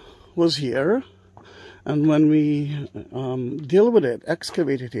was here, and when we deal with it,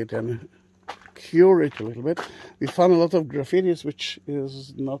 excavated it, and cure it a little bit, we found a lot of graffitis, which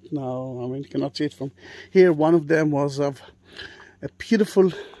is not now, I mean, you cannot see it from here. One of them was of a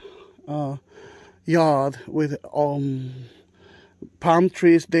beautiful yard with palm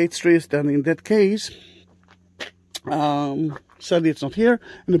trees, date trees. Then in that case, sadly it's not here,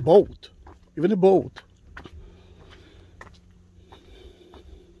 and a boat, even a boat.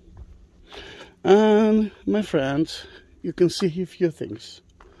 And my friends, you can see a few things.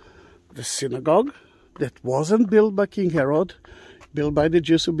 The synagogue that wasn't built by King Herod, built by the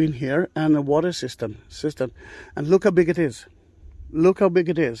Jews who've been here, and a water system. And look how big it is. Look how big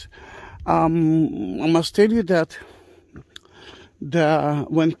it is. I must tell you that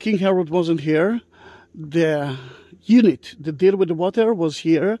when King Herod wasn't here, the unit that deal with the water was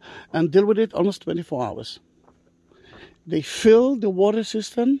here and deal with it almost 24 hours. They fill the water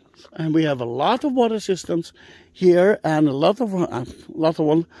system, and we have a lot of water systems here, and a lot of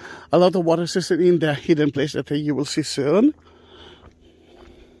water systems in the hidden place that you will see soon.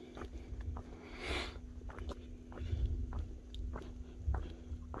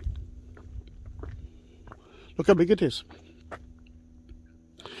 Look how big it is.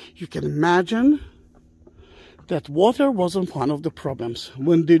 You can imagine that water wasn't one of the problems.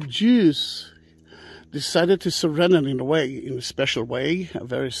 When the Jews decided to surrender in a special way, a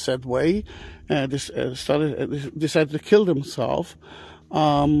very sad way, decided to kill themselves.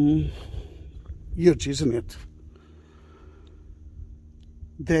 Huge, isn't it?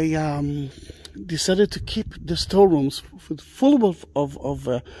 They decided to keep the storerooms full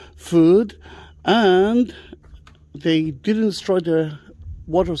of food, and they didn't destroy the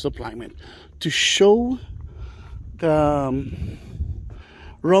water supply to show the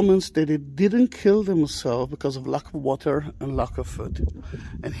Romans that they didn't kill themselves because of lack of water and lack of food.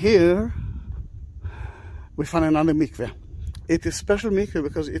 And here we find another mikveh. It is special mikveh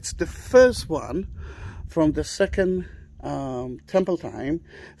because it's the first one from the second temple time,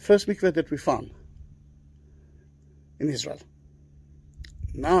 first mikveh that we found in Israel.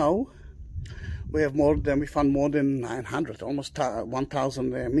 Now we found more than 900, almost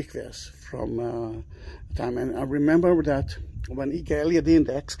 1,000 mikvehs from time. And I remember that when Igal Yadin,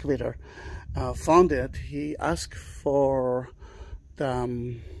 the excavator, found it, he asked for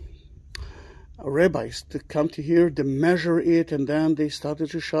the rabbis to come to here to measure it, and then they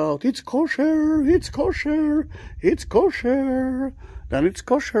started to shout, "It's kosher! It's kosher! It's kosher!" Then it's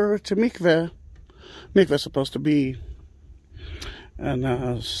kosher. It's a mikveh. Mikveh is supposed to be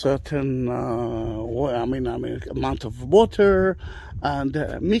a certain amount of water, and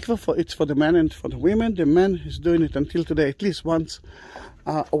mikveh it's for the men and for the women. The man is doing it until today at least once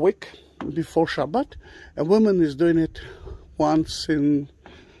a week before Shabbat. A woman is doing it once in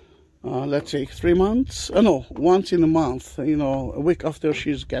let's say 3 months. No, once in a month. A week after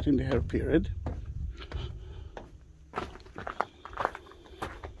she's getting her period.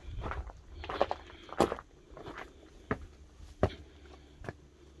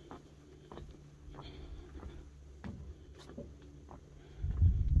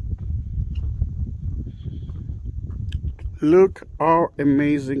 Look how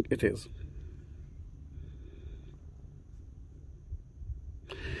amazing it is.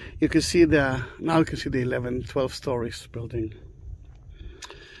 You can see now you can see the 11, 12 stories building.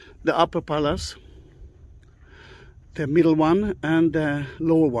 The upper palace, the middle one, and the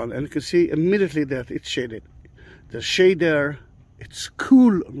lower one. And you can see immediately that it's shaded. the shade there, it's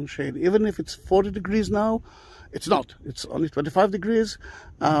cool on the shade. Even if it's 40 degrees now, it's not. It's only 25 degrees.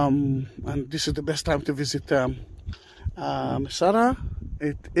 And this is the best time to visit Masada.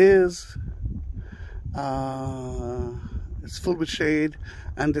 It is, it's full with shade,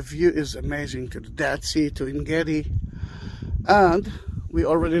 and the view is amazing to the Dead Sea, to Engedi. And we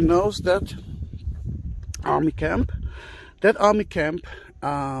already know that army camp. That army camp,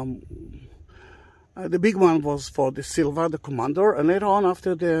 the big one was for the Silva, the commander, and later on,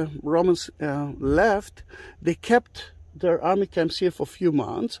 after the Romans left, they kept their army camps here for a few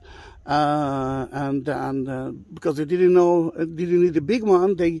months, and because they didn't need a big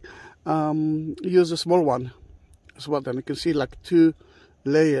one, they used a small one as well. Then you can see like 2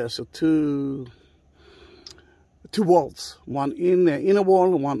 layers, or two walls, one in the inner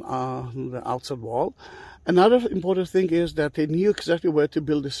wall, one on the outside wall. Another important thing is that they knew exactly where to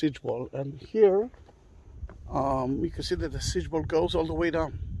build the siege wall, and here you can see that the siege wall goes all the way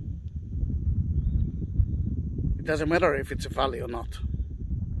down. It doesn't matter if it's a valley or not.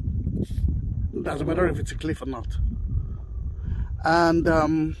 It doesn't matter if it's a cliff or not. And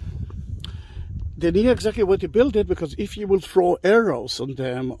they knew exactly where to build it, because if you will throw arrows on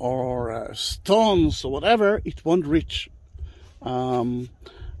them or stones or whatever, it won't reach the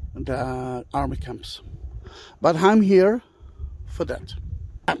army camps. But I'm here for that.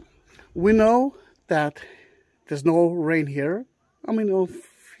 We know that there's no rain here. I mean, a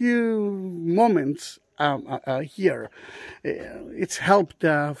few moments here. It's helped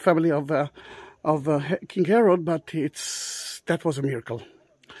the family of King Herod, but that was a miracle.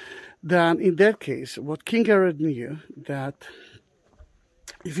 Then in that case, what King Herod knew, that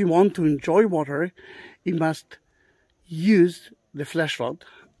if you want to enjoy water, he must use the flashlight,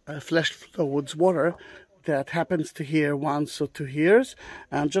 flowed water that happens to here once or 2 years.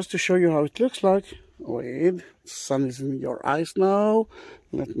 And just to show you how it looks like, wait, the sun is in your eyes now.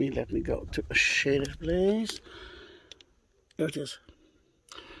 Let me go to a shaded place. There it is.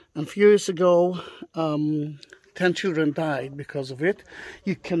 And a few years ago, 10 children died because of it.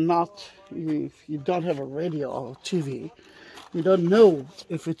 You cannot, if you don't have a radio or TV, you don't know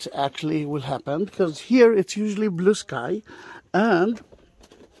if it actually will happen, because here it's usually blue sky, and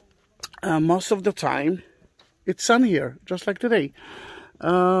most of the time it's sun here, just like today.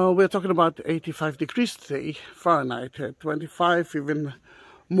 We're talking about 85 degrees today, Fahrenheit, 25, even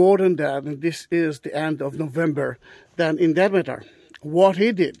more than that, and this is the end of November. Then in that matter, what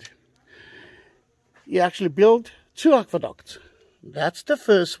he did, he actually built 2 aqueducts. That's the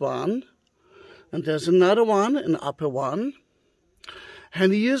first one, and there's another one, an upper one,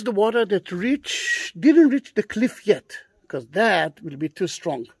 and he used the water that didn't reach the cliff yet, because that will be too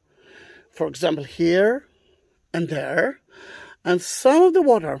strong. For example, here and there. And some of the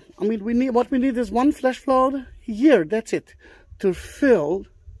water, I mean, what we need is 1 flash flood here, that's it, to fill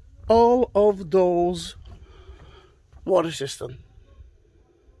all of those water systems.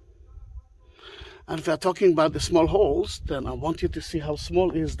 And if we are talking about the small holes, then I want you to see how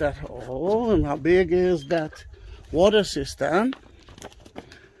small is that hole and how big is that water system.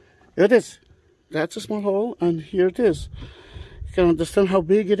 Here it is. That's a small hole, and here it is. You can understand how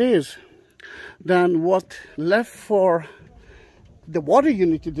big it is. Then what left for the water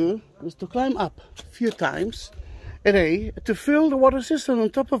unit to do is to climb up a few times a day to fill the water system on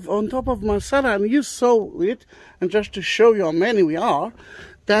top of Masada. And you saw it, and just to show you how many we are,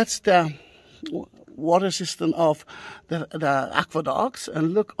 that's the water system of the aqueducts.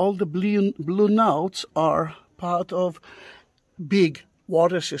 And look, all the blue notes are part of big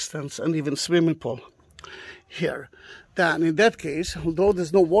water systems and even swimming pool here. Then in that case, although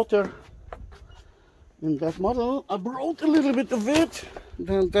there's no water in that model, I brought a little bit of it.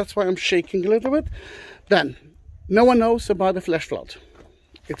 Then that's why I'm shaking a little bit. Then no one knows about the flash flood.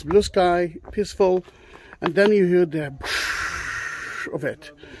 It's blue sky, peaceful, and then you hear the of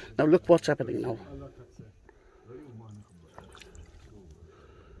it. Now look what's happening now.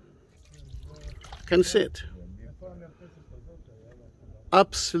 Can you see it?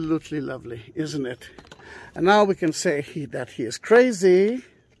 Absolutely lovely, isn't it? And now we can say that he is crazy,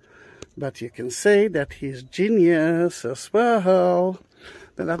 but you can say that he is genius as well.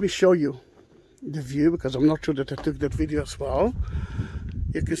 Then let me show you the view, because I'm not sure that I took that video as well.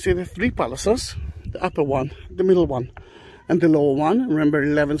 You can see the 3 palaces, the upper one, the middle one, and the lower one. Remember,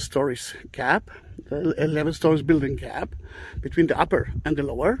 11 stories gap, the 11 stories building gap between the upper and the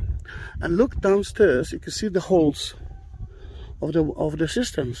lower. And look downstairs, you can see the holes of the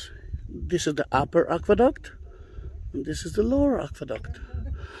systems. This is the upper aqueduct, and this is the lower aqueduct.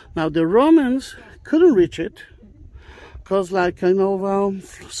 Now the Romans couldn't reach it, because, like, you know,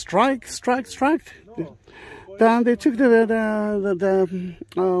 strike. Then they took the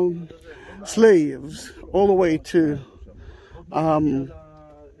slaves all the way to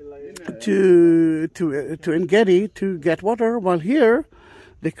En-Gedi to get water, while here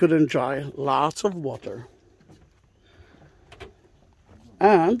they could enjoy lots of water.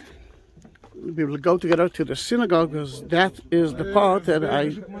 And we will go together to the synagogue, because that is the part that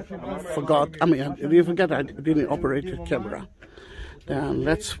I forgot. I mean, I didn't forget, I didn't operate the camera. Then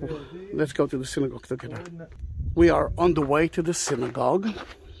let's go to the synagogue together. We are on the way to the synagogue.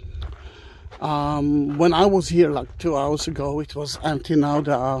 When I was here like 2 hours ago, it was empty. Now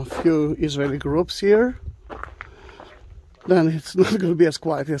there are a few Israeli groups here. Then it's not going to be as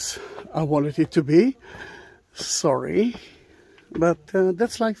quiet as I wanted it to be. Sorry, but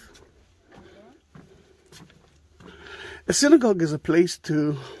that's life. A synagogue is a place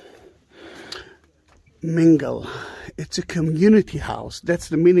to mingle. It's a community house. That's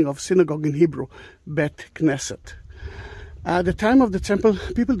the meaning of synagogue in Hebrew, Bet Knesset. At the time of the temple,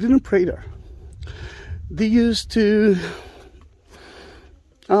 people didn't pray there. They used to,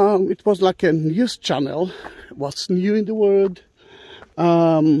 it was like a news channel, what's new in the world,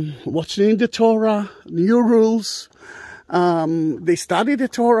 what's new in the Torah, new rules. They studied the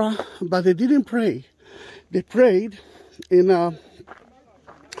Torah, but they didn't pray. They prayed in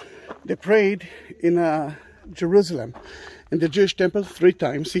Jerusalem, in the Jewish temple 3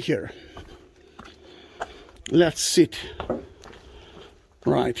 times a year. Let's sit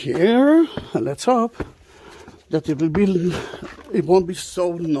right here, and let's hope that it won't be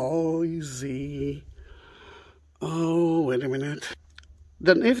so noisy. Oh, wait a minute.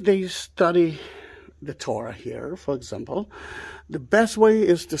 Then if they study the Torah here, for example, the best way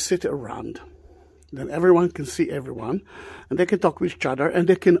is to sit around. Then everyone can see everyone, and they can talk with each other, and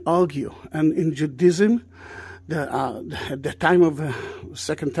they can argue. And in Judaism, at the time of the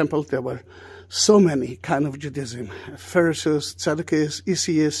Second Temple, there were so many kind of Judaism: Pharisees, Tzaddikists,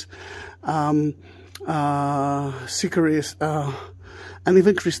 Isius, Sicaris, and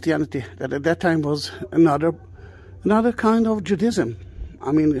even Christianity. That at that time was another kind of Judaism.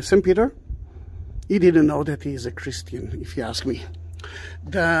 I mean, St. Peter, he didn't know that he is a Christian, if you ask me.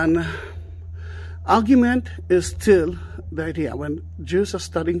 Then argument is still the idea. When Jews are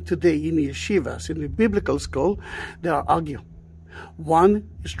studying today in yeshivas, in the biblical school, they are arguing. One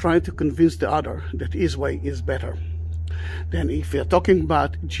is trying to convince the other that his way is better. Then if you're talking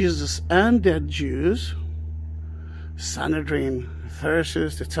about Jesus and the Jews, Sanhedrin,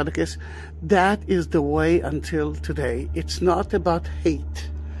 Pharisees, the Tzaddikists, that is the way until today. It's not about hate.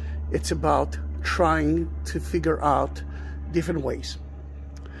 It's about trying to figure out different ways.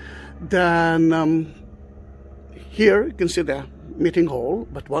 Then here you can see the meeting hall,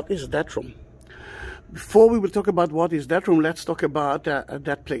 but what is that room? Before we will talk about what is that room, let's talk about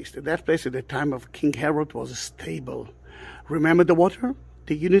that place. That place at the time of King Herod was a stable. Remember the water?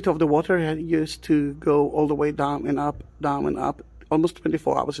 The unit of the water used to go all the way down and up, almost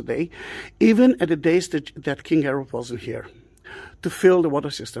 24 hours a day, even at the days that King Herod wasn't here, to fill the water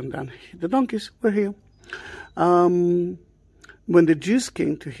system. Then the donkeys were here. When the Jews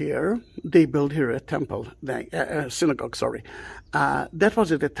came to here, they built here a temple, a synagogue, sorry. That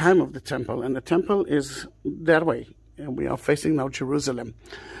was at the time of the temple, and the temple is that way. And we are facing now Jerusalem.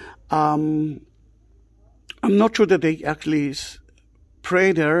 I'm not sure that they actually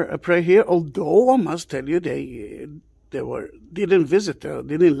pray here, although I must tell you they didn't visit,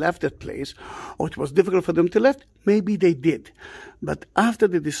 didn't left that place, or it was difficult for them to left. Maybe they did. But after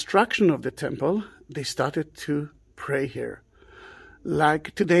the destruction of the temple, they started to pray here.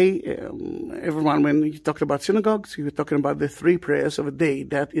 Like today, everyone, when you talk about synagogues, you're talking about the 3 prayers of a day.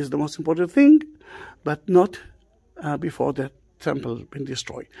 That is the most important thing, but not before the temple been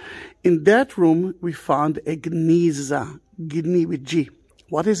destroyed. In that room, we found a gniza, gni with G.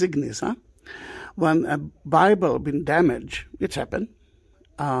 What is a gniza? When a Bible been damaged, it's happened.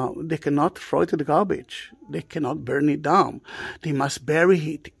 They cannot throw it to the garbage. They cannot burn it down. They must bury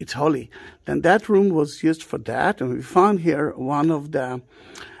it. It's holy. Then that room was used for that, and we found here one of the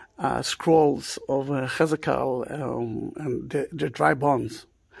scrolls of Hezekiah and the dry bones.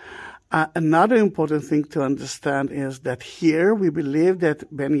 Another important thing to understand is that here we believe that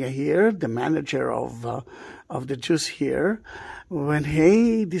Ben Yahir, the manager of the Jews here, when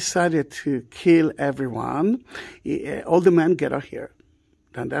he decided to kill everyone, all the men gathered here.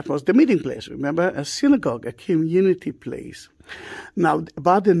 And that was the meeting place. Remember, a synagogue, a community place. Now,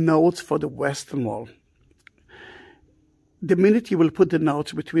 about the notes for the Western Wall. The minute you will put the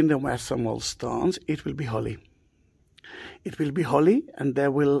notes between the Western Wall stones, it will be holy. It will be holy, and they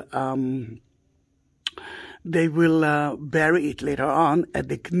will bury it later on at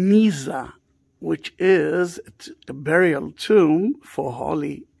the Gniza which is a burial tomb for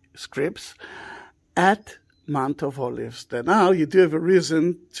holy scripts at Mount of Olives. Then now you do have a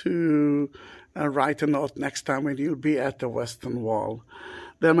reason to write a note next time when you'll be at the Western Wall.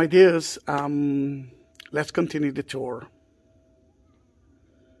 Then, my dears, let's continue the tour.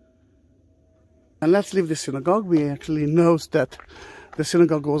 And let's leave the synagogue. We actually know that the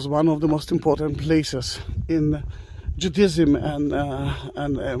synagogue was one of the most important places in Judaism and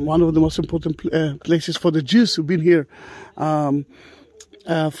one of the most important places for the Jews who've been here from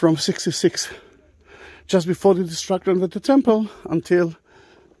 66, just before the destruction of the temple, until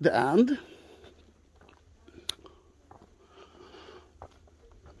the end.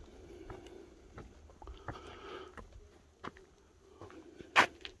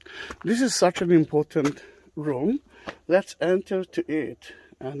 This is such an important room. Let's enter to it,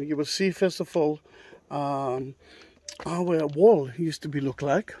 and you will see first of all how a wall used to look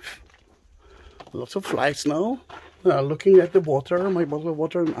like. Lots of flies now. Looking at the water, my bottle of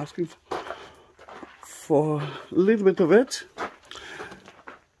water, and asking for a little bit of it.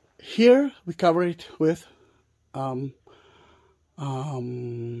 Here we cover it with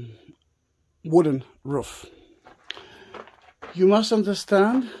wooden roof. You must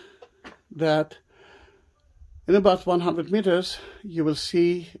understand that in about 100 meters you will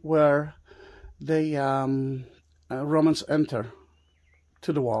see where the Romans enter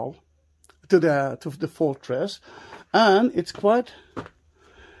to the wall, to the fortress, and it's quite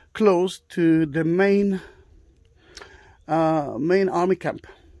close to the main army camp.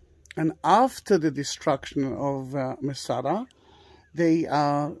 And after the destruction of Masada, they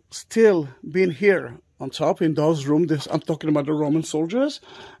are still been here on top in those rooms. I'm talking about the Roman soldiers,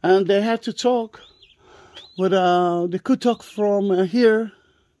 and they had to talk with they could talk from here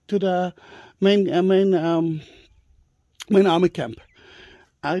to the main army camp.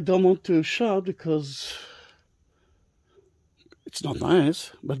 I don't want to shout because it's not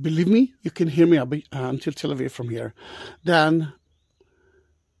nice, but believe me, you can hear me until Tel Aviv from here. Then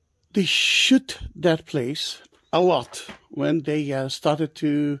they shoot that place a lot when they started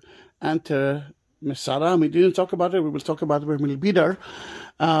to enter Masada. We didn't talk about it. We will talk about it when we'll be there.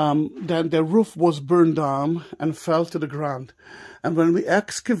 Then the roof was burned down and fell to the ground. And when we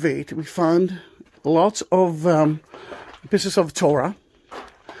excavate, we found lots of pieces of Torah.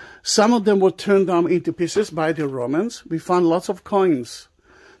 Some of them were turned down into pieces by the Romans. We found lots of coins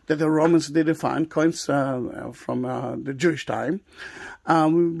that the Romans didn't find, coins from the Jewish time.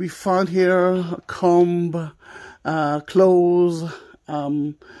 We found here a comb, clothes,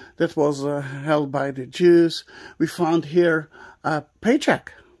 that was held by the Jews. We found here a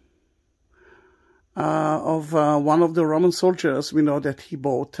paycheck of one of the Roman soldiers. We know that he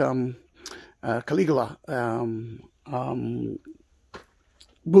bought Caligula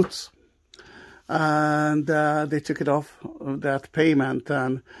boots, and they took it off of that payment,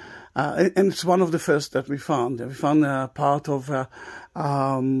 and it's one of the first that we found. We found part of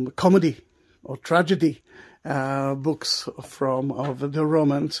comedy or tragedy books of the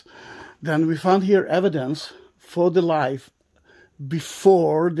Romans. Then we found here evidence for the life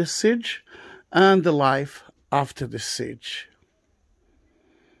before the siege and the life after the siege.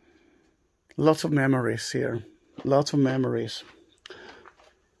 Lots of memories here, lots of memories.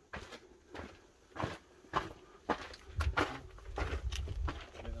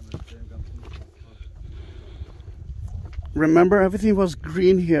 Remember, everything was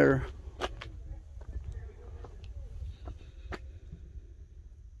green here.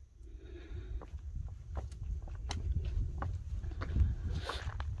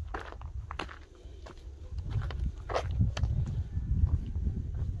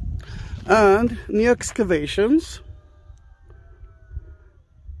 And new excavations,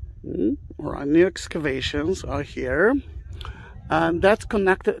 new excavations are here, and that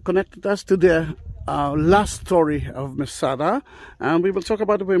connected us to the last story of Masada, and we will talk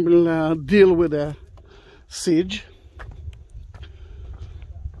about it when we'll deal with the siege.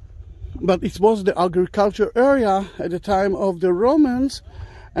 But it was the agriculture area at the time of the Romans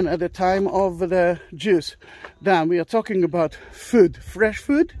and at the time of the Jews. Then we are talking about food, fresh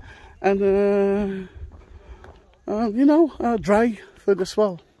food, and dry food as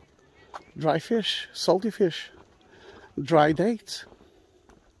well. Dry fish, salty fish, dry dates.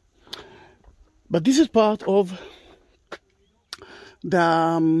 But this is part of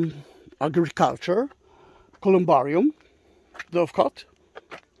the agriculture, columbarium, dovecot.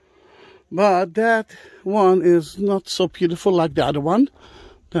 But that one is not so beautiful like the other one.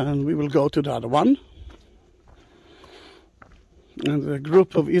 Then we will go to the other one. And a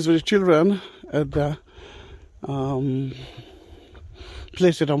group of Israeli children at the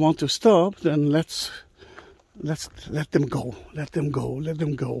place that I want to stop, then let's let them go. Let them go. Let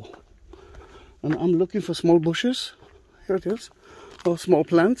them go. And I'm looking for small bushes. Here it is. Or small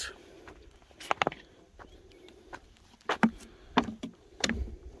plants.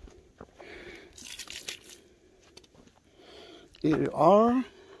 Here we are.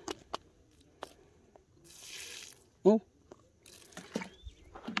 Oh.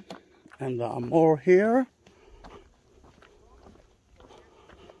 And there are more here.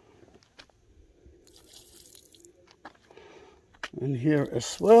 And here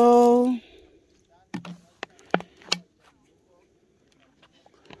as well.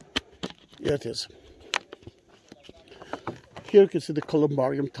 Here it is. Here you can see the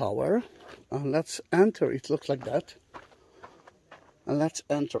Columbarium Tower. Let's enter. It looks like that. And let's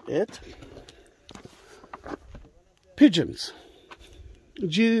enter it. Pigeons. I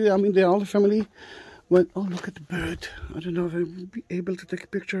mean, the whole family went. Oh, look at the bird. I don't know if I'll be able to take a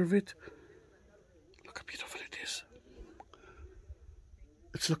picture of it. Look how beautiful it is.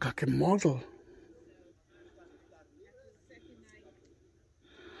 It's look like a model.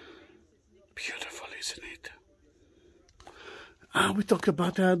 Beautiful, isn't it? We talked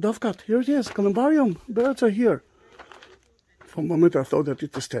about Dovecote. Here it is, Columbarium. Birds are here. For a moment I thought that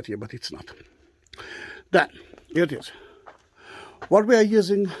it is statue, but it's not. Then, here it is. What we are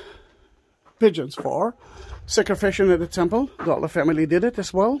using pigeons for, sacrification at the temple. The whole family did it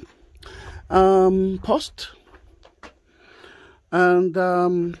as well. Post.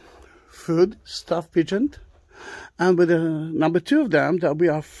 And food, stuffed pigeon. And with number 2 of them, that we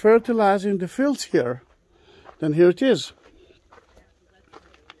are fertilizing the fields here. Then here it is.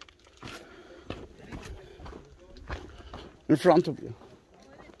 In front of you.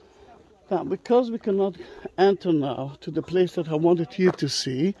 Now, because we cannot enter now to the place that I wanted you to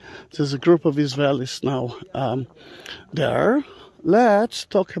see, there's a group of Israelis now there. Let's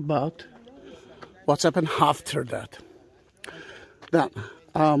talk about what's happened after that. Then,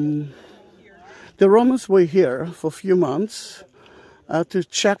 the Romans were here for a few months to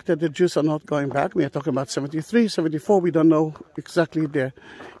check that the Jews are not going back. We are talking about 73, 74. We don't know exactly the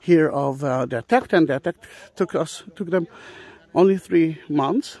year of the attack, and the attack took them only 3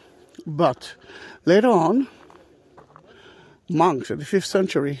 months. But later on, monks in the 5th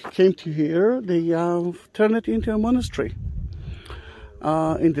century came to here. They turned it into a monastery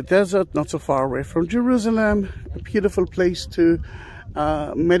in the desert, not so far away from Jerusalem. A beautiful place to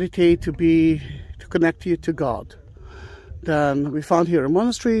meditate, to connect you to God. Then we found here a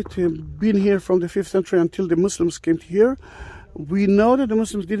monastery. Been here from the 5th century until the Muslims came to here. We know that the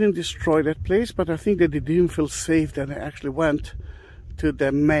Muslims didn't destroy that place, but I think that they didn't feel safe that they actually went to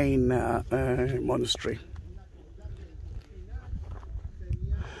the main monastery.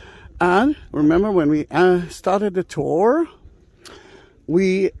 And remember when we started the tour,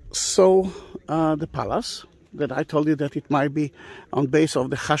 we saw the palace that I told you that it might be on base of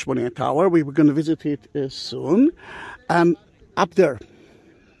the Hashmonaean Tower. We were going to visit it soon. And up there,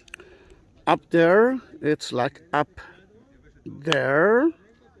 it's like up there.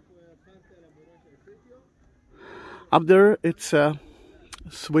 Up there, it's a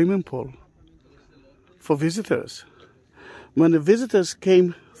swimming pool for visitors. When the visitors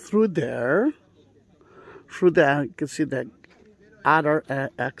came through there, you can see the other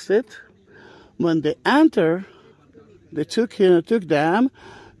exit. When they enter, they took them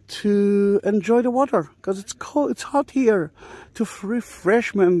to enjoy the water because it's cold, it's hot here, to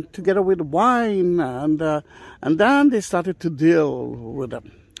refreshment together with wine, and then they started to deal with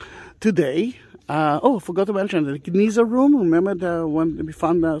them. Today, I forgot to mention the Geniza room. Remember when we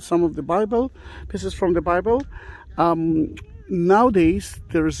found some of the Bible pieces from the Bible. Nowadays,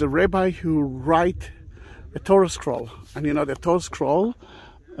 there is a rabbi who writes a Torah scroll, and you know the Torah scroll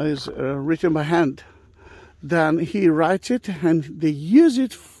is written by hand. Then he writes it, and they use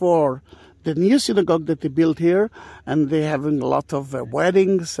it for the new synagogue that they built here, and they're having a lot of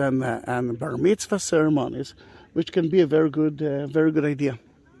weddings and bar mitzvah ceremonies, which can be a very good idea.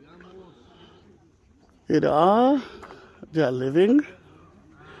 Here they are living,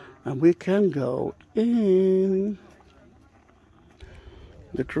 and we can go in.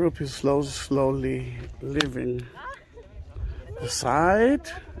 The group is slowly leaving the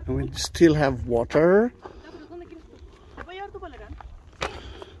site, and we still have water.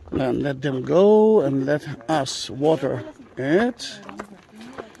 And let them go and let us water it.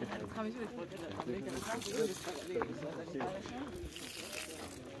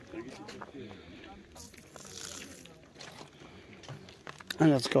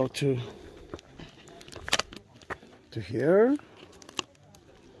 And let's go to here.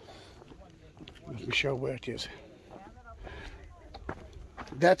 Let me show where it is.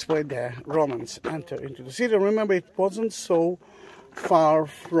 that's where the Romans entered into the city. Remember, it wasn't so far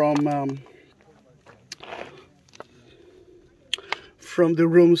from the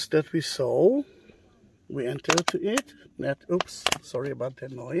rooms that we saw. We entered to it. Oops, sorry about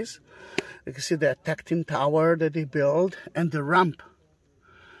that noise. You can see the tactile tower that they built and the ramp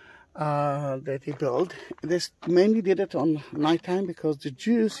that they built. They mainly did it on nighttime because the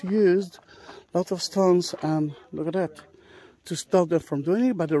Jews used a lot of stones, and look at that, to stop them from doing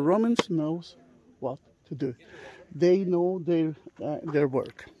it. But the Romans knows what to do. They know their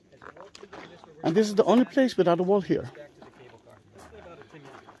work. And this is the only place without a wall here.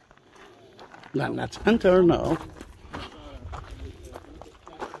 Then let's enter now.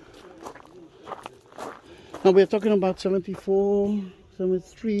 Now we're talking about 74,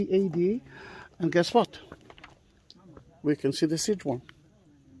 73 AD, and guess what? We can see the siege wall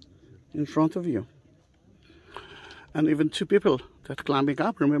in front of you. And even two people that climbing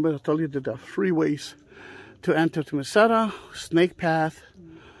up. Remember I told you that there are 3 ways to enter to Masada, snake path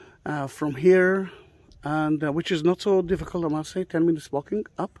from here, and which is not so difficult, I must say, 10 minutes walking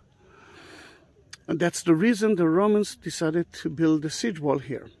up. And that's the reason the Romans decided to build the siege wall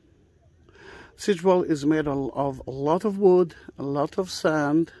here. Siege wall is made of a lot of wood, a lot of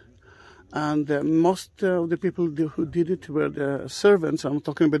sand, and most of the people who did it were the servants. I'm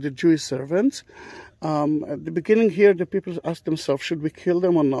talking about the Jewish servants. At the beginning here, the people asked themselves, should we kill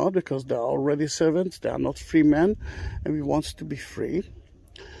them or not? Because they are already servants, they are not free men, and we want to be free.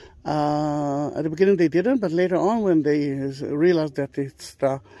 At the beginning they didn't, but later on when they realized that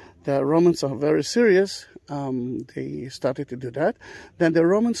the Romans are very serious, they started to do that. Then the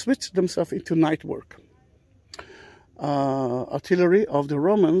Romans switched themselves into night work. Artillery of the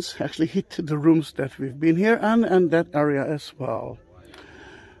Romans actually hit the rooms that we've been here and that area as well.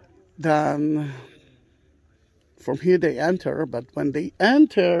 Then from here they enter, but when they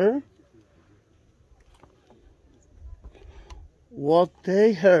enter, what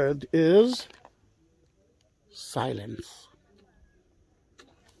they heard is silence.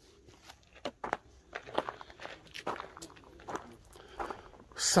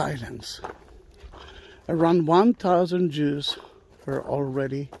 Silence. Around 1,000 Jews were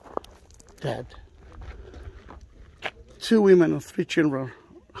already dead. 2 women and 3 children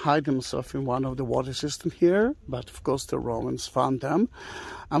hide themselves in one of the water systems here, but of course the Romans found them.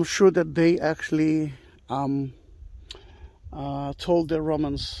 I'm sure that they actually told the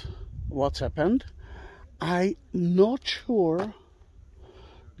Romans what's happened. I'm not sure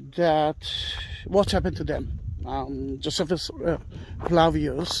that what's happened to them. Josephus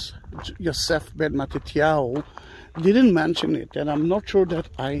Flavius, Joseph ben Mattathieu, didn't mention it, and I'm not sure that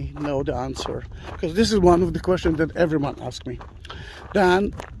I know the answer, because this is one of the questions that everyone asks me.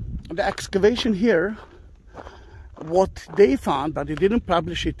 Then the excavation here, what they found, but they didn't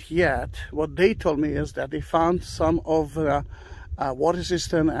publish it yet, what they told me is that they found some of the water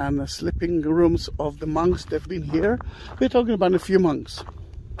system and sleeping rooms of the monks that have been here. We're talking about a few monks.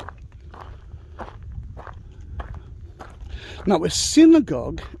 Now, a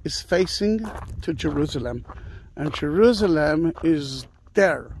synagogue is facing to Jerusalem, and Jerusalem is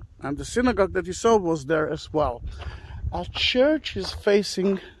there, and the synagogue that you saw was there as well. Our church is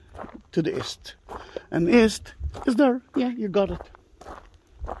facing to the east, and east is there. Yeah, you got it.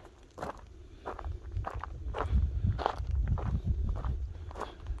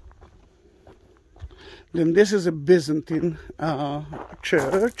 Then this is a Byzantine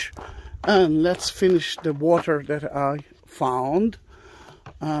church, and let's finish the water that I found,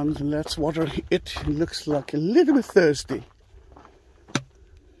 and let's water it. It looks like a little bit thirsty.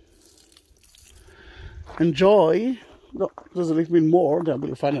 Enjoy. No, there's a little bit more, then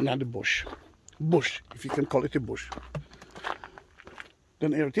we'll find another bush, if you can call it a bush.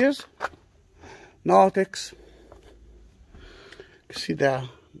 Then here it is, narthex. You see there,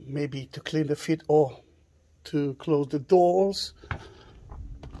 maybe to clean the feet or to close the doors,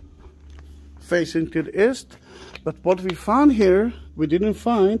 facing to the east. But what we found here, we didn't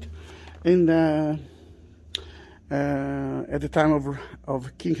find in the, at the time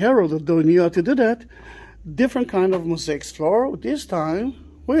of King Herod, although he knew how to do that, different kind of mosaic floor, this time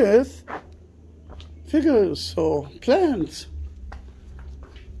with figures or plants.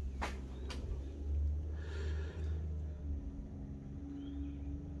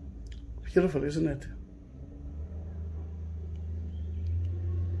 Beautiful, isn't it?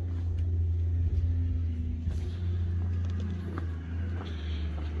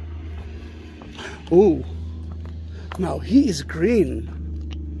 Oh, now he is green.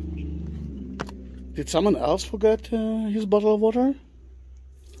 Did someone else forget his bottle of water?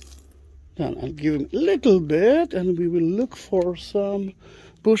 Then I'll give him a little bit, and we will look for some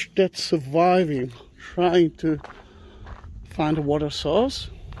bush that's surviving, trying to find a water source.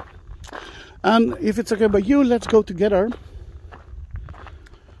 And if it's okay by you, let's go together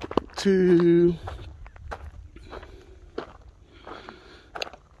to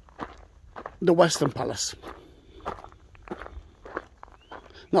the Western Palace.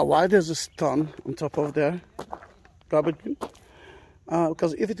 Now, why there's a stone on top of there? Probably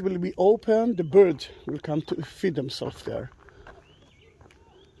because if it will be open, the birds will come to feed themselves there.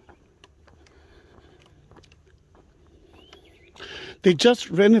 They just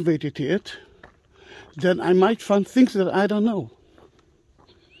renovated it. Then I might find things that I don't know.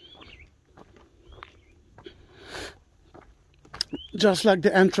 Just like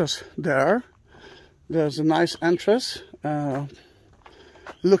the entrance there. There's a nice entrance.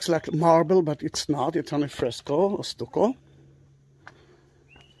 Looks like marble, but it's not. It's only fresco or stucco.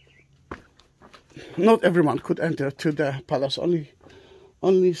 Not everyone could enter to the palace.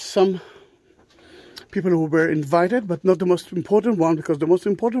 Only some people who were invited, but not the most important one, because the most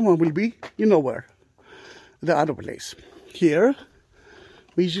important one will be, you know where, the other place. Here,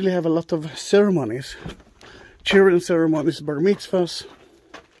 we usually have a lot of ceremonies, children's ceremonies, bar mitzvahs. You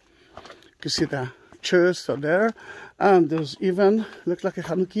can see the church are there, and there's even, looks like a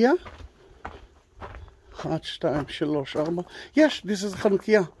Chanukiah. Yes, this is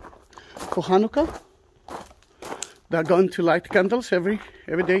Chanukiah for Hanukkah. They're going to light candles every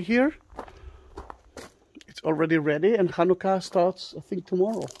day here. It's already ready, and Hanukkah starts, I think,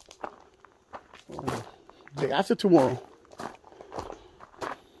 tomorrow. Or day after tomorrow.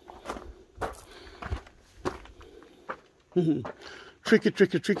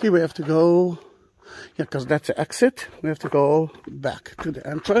 Tricky. We have to go. Yeah, because that's the exit. We have to go back to the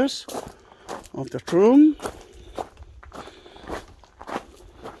entrance of the room.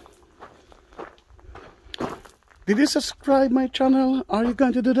 Did you subscribe my channel? Are you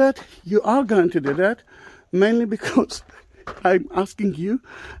going to do that? You are going to do that, mainly because I'm asking you.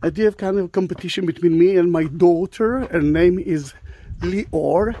 I do have kind of a competition between me and my daughter. Her name is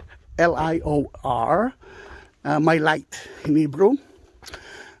Lior, L-I-O-R, my light in Hebrew.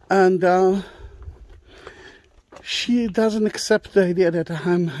 And she doesn't accept the idea that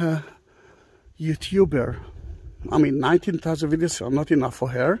I'm a YouTuber. I mean, 19,000 videos are not enough for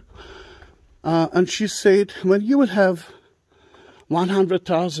her. And she said, when you will have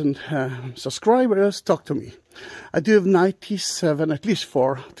 100,000 subscribers, talk to me. I do have 97, at least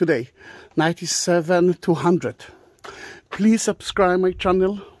for today, 97 to 100. Please subscribe my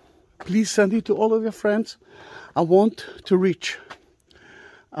channel. Please send it to all of your friends. I want to reach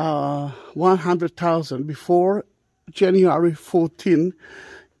 100,000 before January 14.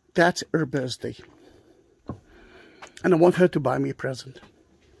 That's her birthday. And I want her to buy me a present.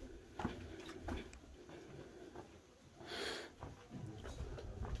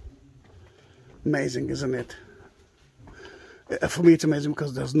 Amazing, isn't it? For me, it's amazing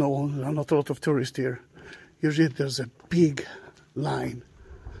because there's not a lot of tourists here. Usually there's a big line.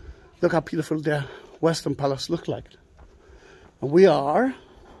 Look how beautiful the Western Palace looks like. And we are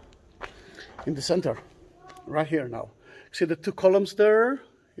in the center, right here now. See the two columns there?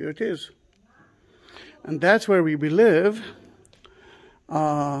 Here it is. And that's where we live.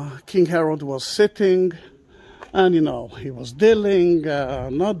 King Herod was sitting. And, you know, he was dealing,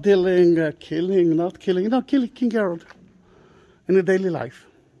 not dealing, killing, not killing. You know, killing King Herod in a daily life.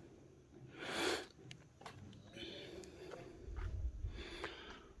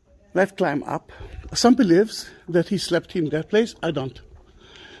 Let's climb up. Some believes that he slept in that place. I don't.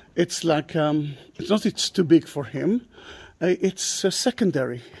 It's like, it's not it's too big for him. It's a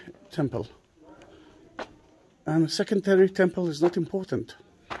secondary temple. And a secondary temple is not important.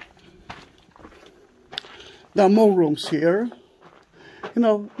 There are more rooms here. You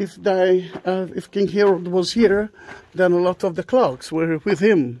know, if King Herod was here, then a lot of the clocks were with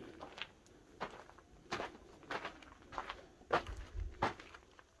him.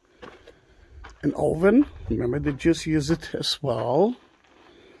 An oven, remember the Jews use it as well.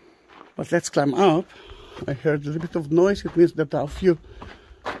 But let's climb up. I heard a little bit of noise. It means that there are a few,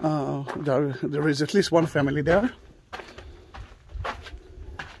 there is at least one family there.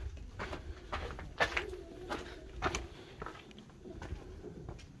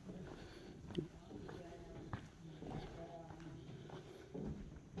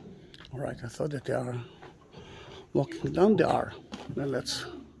 All right, I thought that they are walking down. They are. Now let's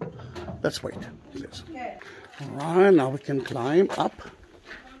wait, please. All right, now we can climb up.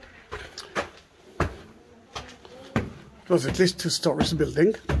 It was at least 2 stories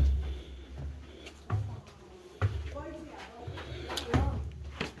building.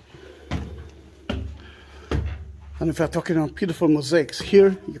 And if you're talking about beautiful mosaics,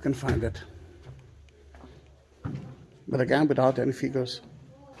 here you can find it. But again, without any figures.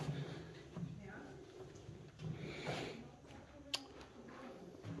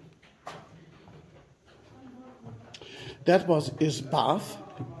 That was his bath.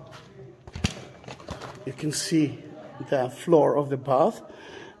 You can see the floor of the bath.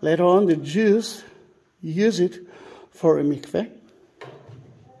 Later on, the Jews use it for a mikveh.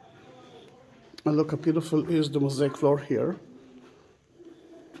 And look how beautiful is the mosaic floor here.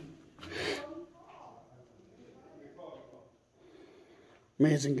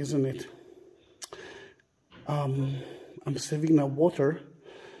 Amazing, isn't it? I'm saving now water,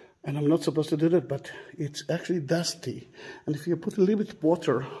 and I'm not supposed to do that, but it's actually dusty. And if you put a little bit of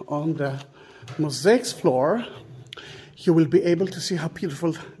water on the mosaics floor, you will be able to see how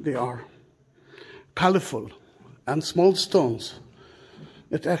beautiful they are. Colorful and small stones.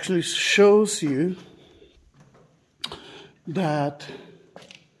 It actually shows you that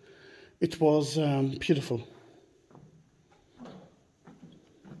it was beautiful.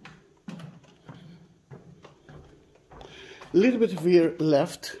 A little bit of here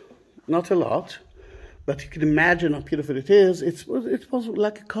left, not a lot, but you can imagine how beautiful it is. It was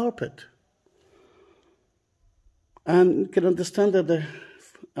like a carpet. And you can understand that the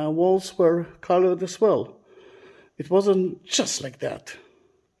walls were colored as well. It wasn't just like that.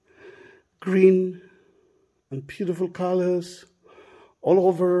 Green and beautiful colors all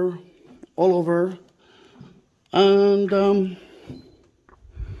over. And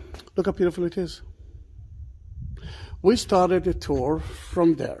look how beautiful it is. We started the tour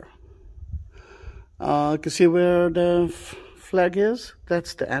from there. You can see where the flag is.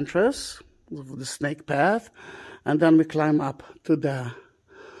 That's the entrance of the snake path. And then we climb up to the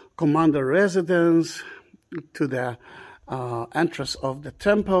commander residence, to the entrance of the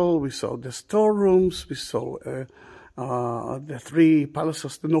temple. We saw the storerooms. We saw the three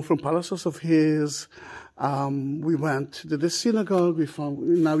palaces, the northern palaces of his. We went to the synagogue. We found,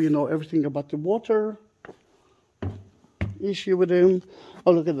 now you know everything about the water issue with him.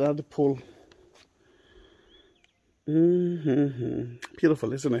 Oh, look at that, the pool.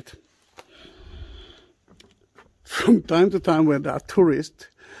 Beautiful, isn't it? From time to time when there are tourists,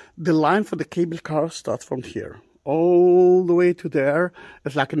 the line for the cable car starts from here. All the way to there.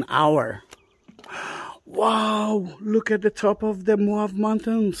 It's like an hour. Wow, look at the top of the Moab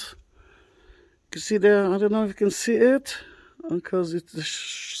Mountains. You can see there, I don't know if you can see it, because the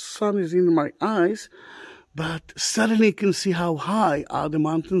sun is in my eyes. But suddenly you can see how high are the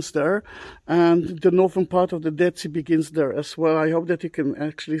mountains there. And the northern part of the Dead Sea begins there as well. I hope that you can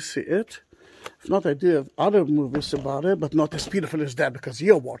actually see it. If not, I do have other movies about it, but not as beautiful as that because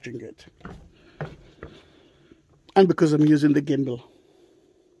you're watching it. And because I'm using the gimbal.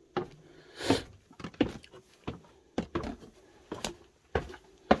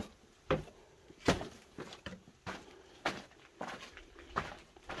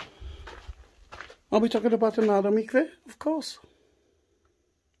 Are we talking about another mikveh? Of course.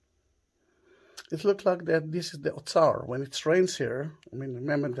 It looks like that this is the Otsar. When it rains here, I mean,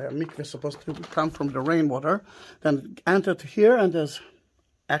 remember the mikveh is supposed to come from the rainwater. Then enter to here and there's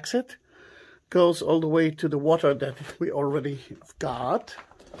exit. Goes all the way to the water that we already got.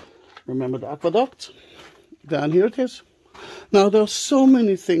 Remember the aqueduct? Down here it is. Now there are so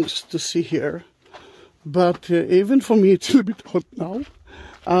many things to see here. But even for me it's a little bit hot now.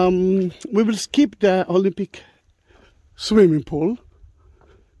 We will skip the Olympic swimming pool.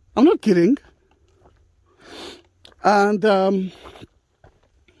 I'm not kidding. And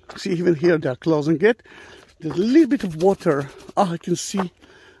see, even here they're closing it. There's a little bit of water. Oh, I can see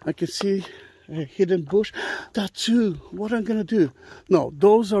a hidden bush. That too. What I'm gonna do? No,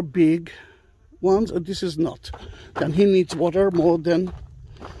 those are big ones, and this is not. Then he needs water more than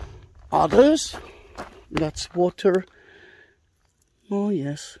others. That's water. Oh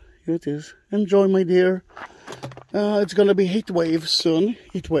yes, here it is. Enjoy, my dear. It's gonna be heat wave soon.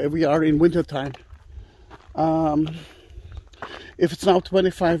 Heat wave. We are in winter time. If it's now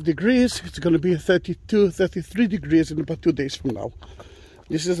 25 degrees, it's gonna be 32, 33 degrees in about 2 days from now.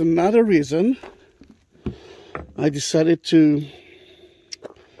 This is another reason I decided to.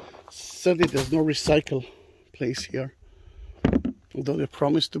 Sadly, there's no recycle place here, although they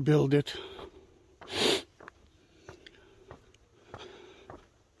promised to build it.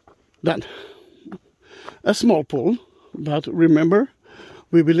 Then, a small pool, but remember,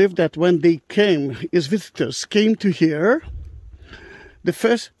 we believe that when they came, his visitors came to here, the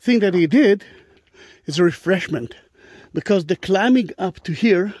first thing that he did is a refreshment, because the climbing up to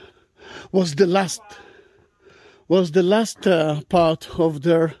here was the last part of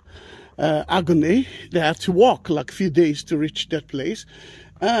their agony. They had to walk like a few days to reach that place,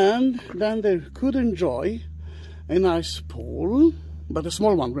 and then they could enjoy a nice pool, but a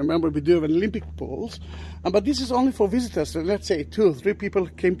small one. Remember, we do have Olympic pools, but this is only for visitors. So let's say 2 or 3 people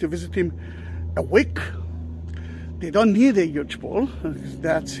came to visit him a week. They don't need a huge pool.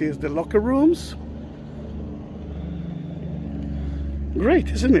 Here's the locker rooms. Great,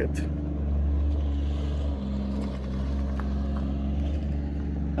 isn't it?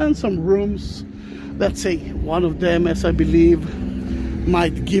 And some rooms. Let's say one of them, as I believe,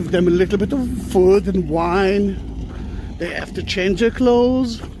 might give them a little bit of food and wine. They have to change their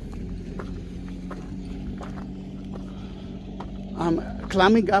clothes. I'm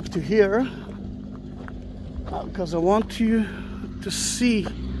climbing up to here because I want you to see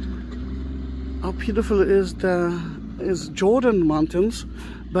how beautiful is Jordan Mountains,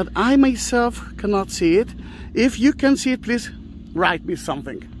 but I myself cannot see it. If you can see it, please write me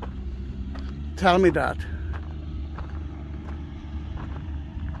something. Tell me that.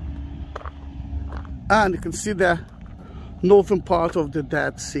 And you can see the northern part of the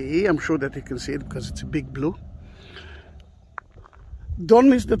Dead Sea. I'm sure that you can see it because it's a big blue. Don't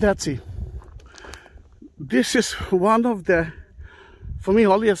miss the Dead Sea. This is one of the, for me,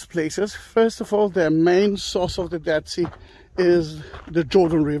 holiest places. First of all, the main source of the Dead Sea is the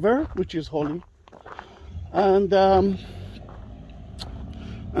Jordan River, which is holy. And then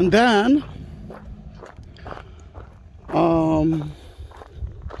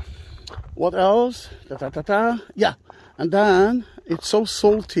what else? Yeah, and then it's so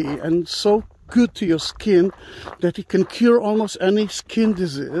salty and so good to your skin that it can cure almost any skin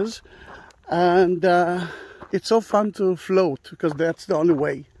disease. And it's so fun to float, because that's the only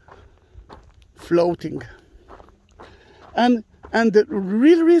way, floating. And the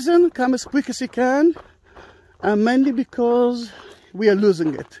real reason, come as quick as you can, and mainly because we are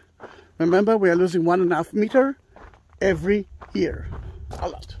losing it. Remember, we are losing 1.5 meters every year, a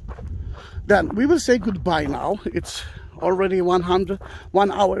lot. Then we will say goodbye now. It's already 1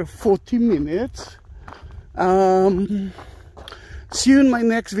 hour 40 minutes. See you in my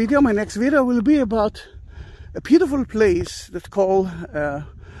next video. My next video will be about a beautiful place that's called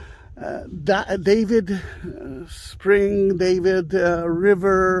David Spring, David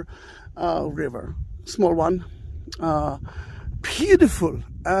River, small one, beautiful,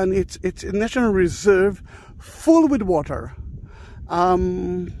 and it's a national reserve full with water.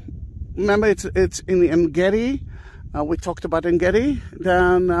 Remember, it's in Engedi. We talked about Engedi.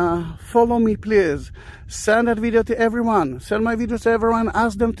 Then follow me, please. Send that video to everyone. Send my videos to everyone.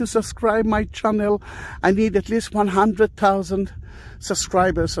 Ask them to subscribe my channel. I need at least 100,000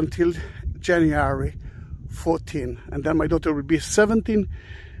 subscribers until January 14. And then my daughter will be 17,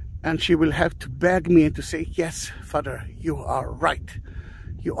 and she will have to beg me to say, yes, Father, you are right.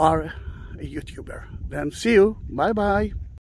 You are a YouTuber. Then see you. Bye-bye.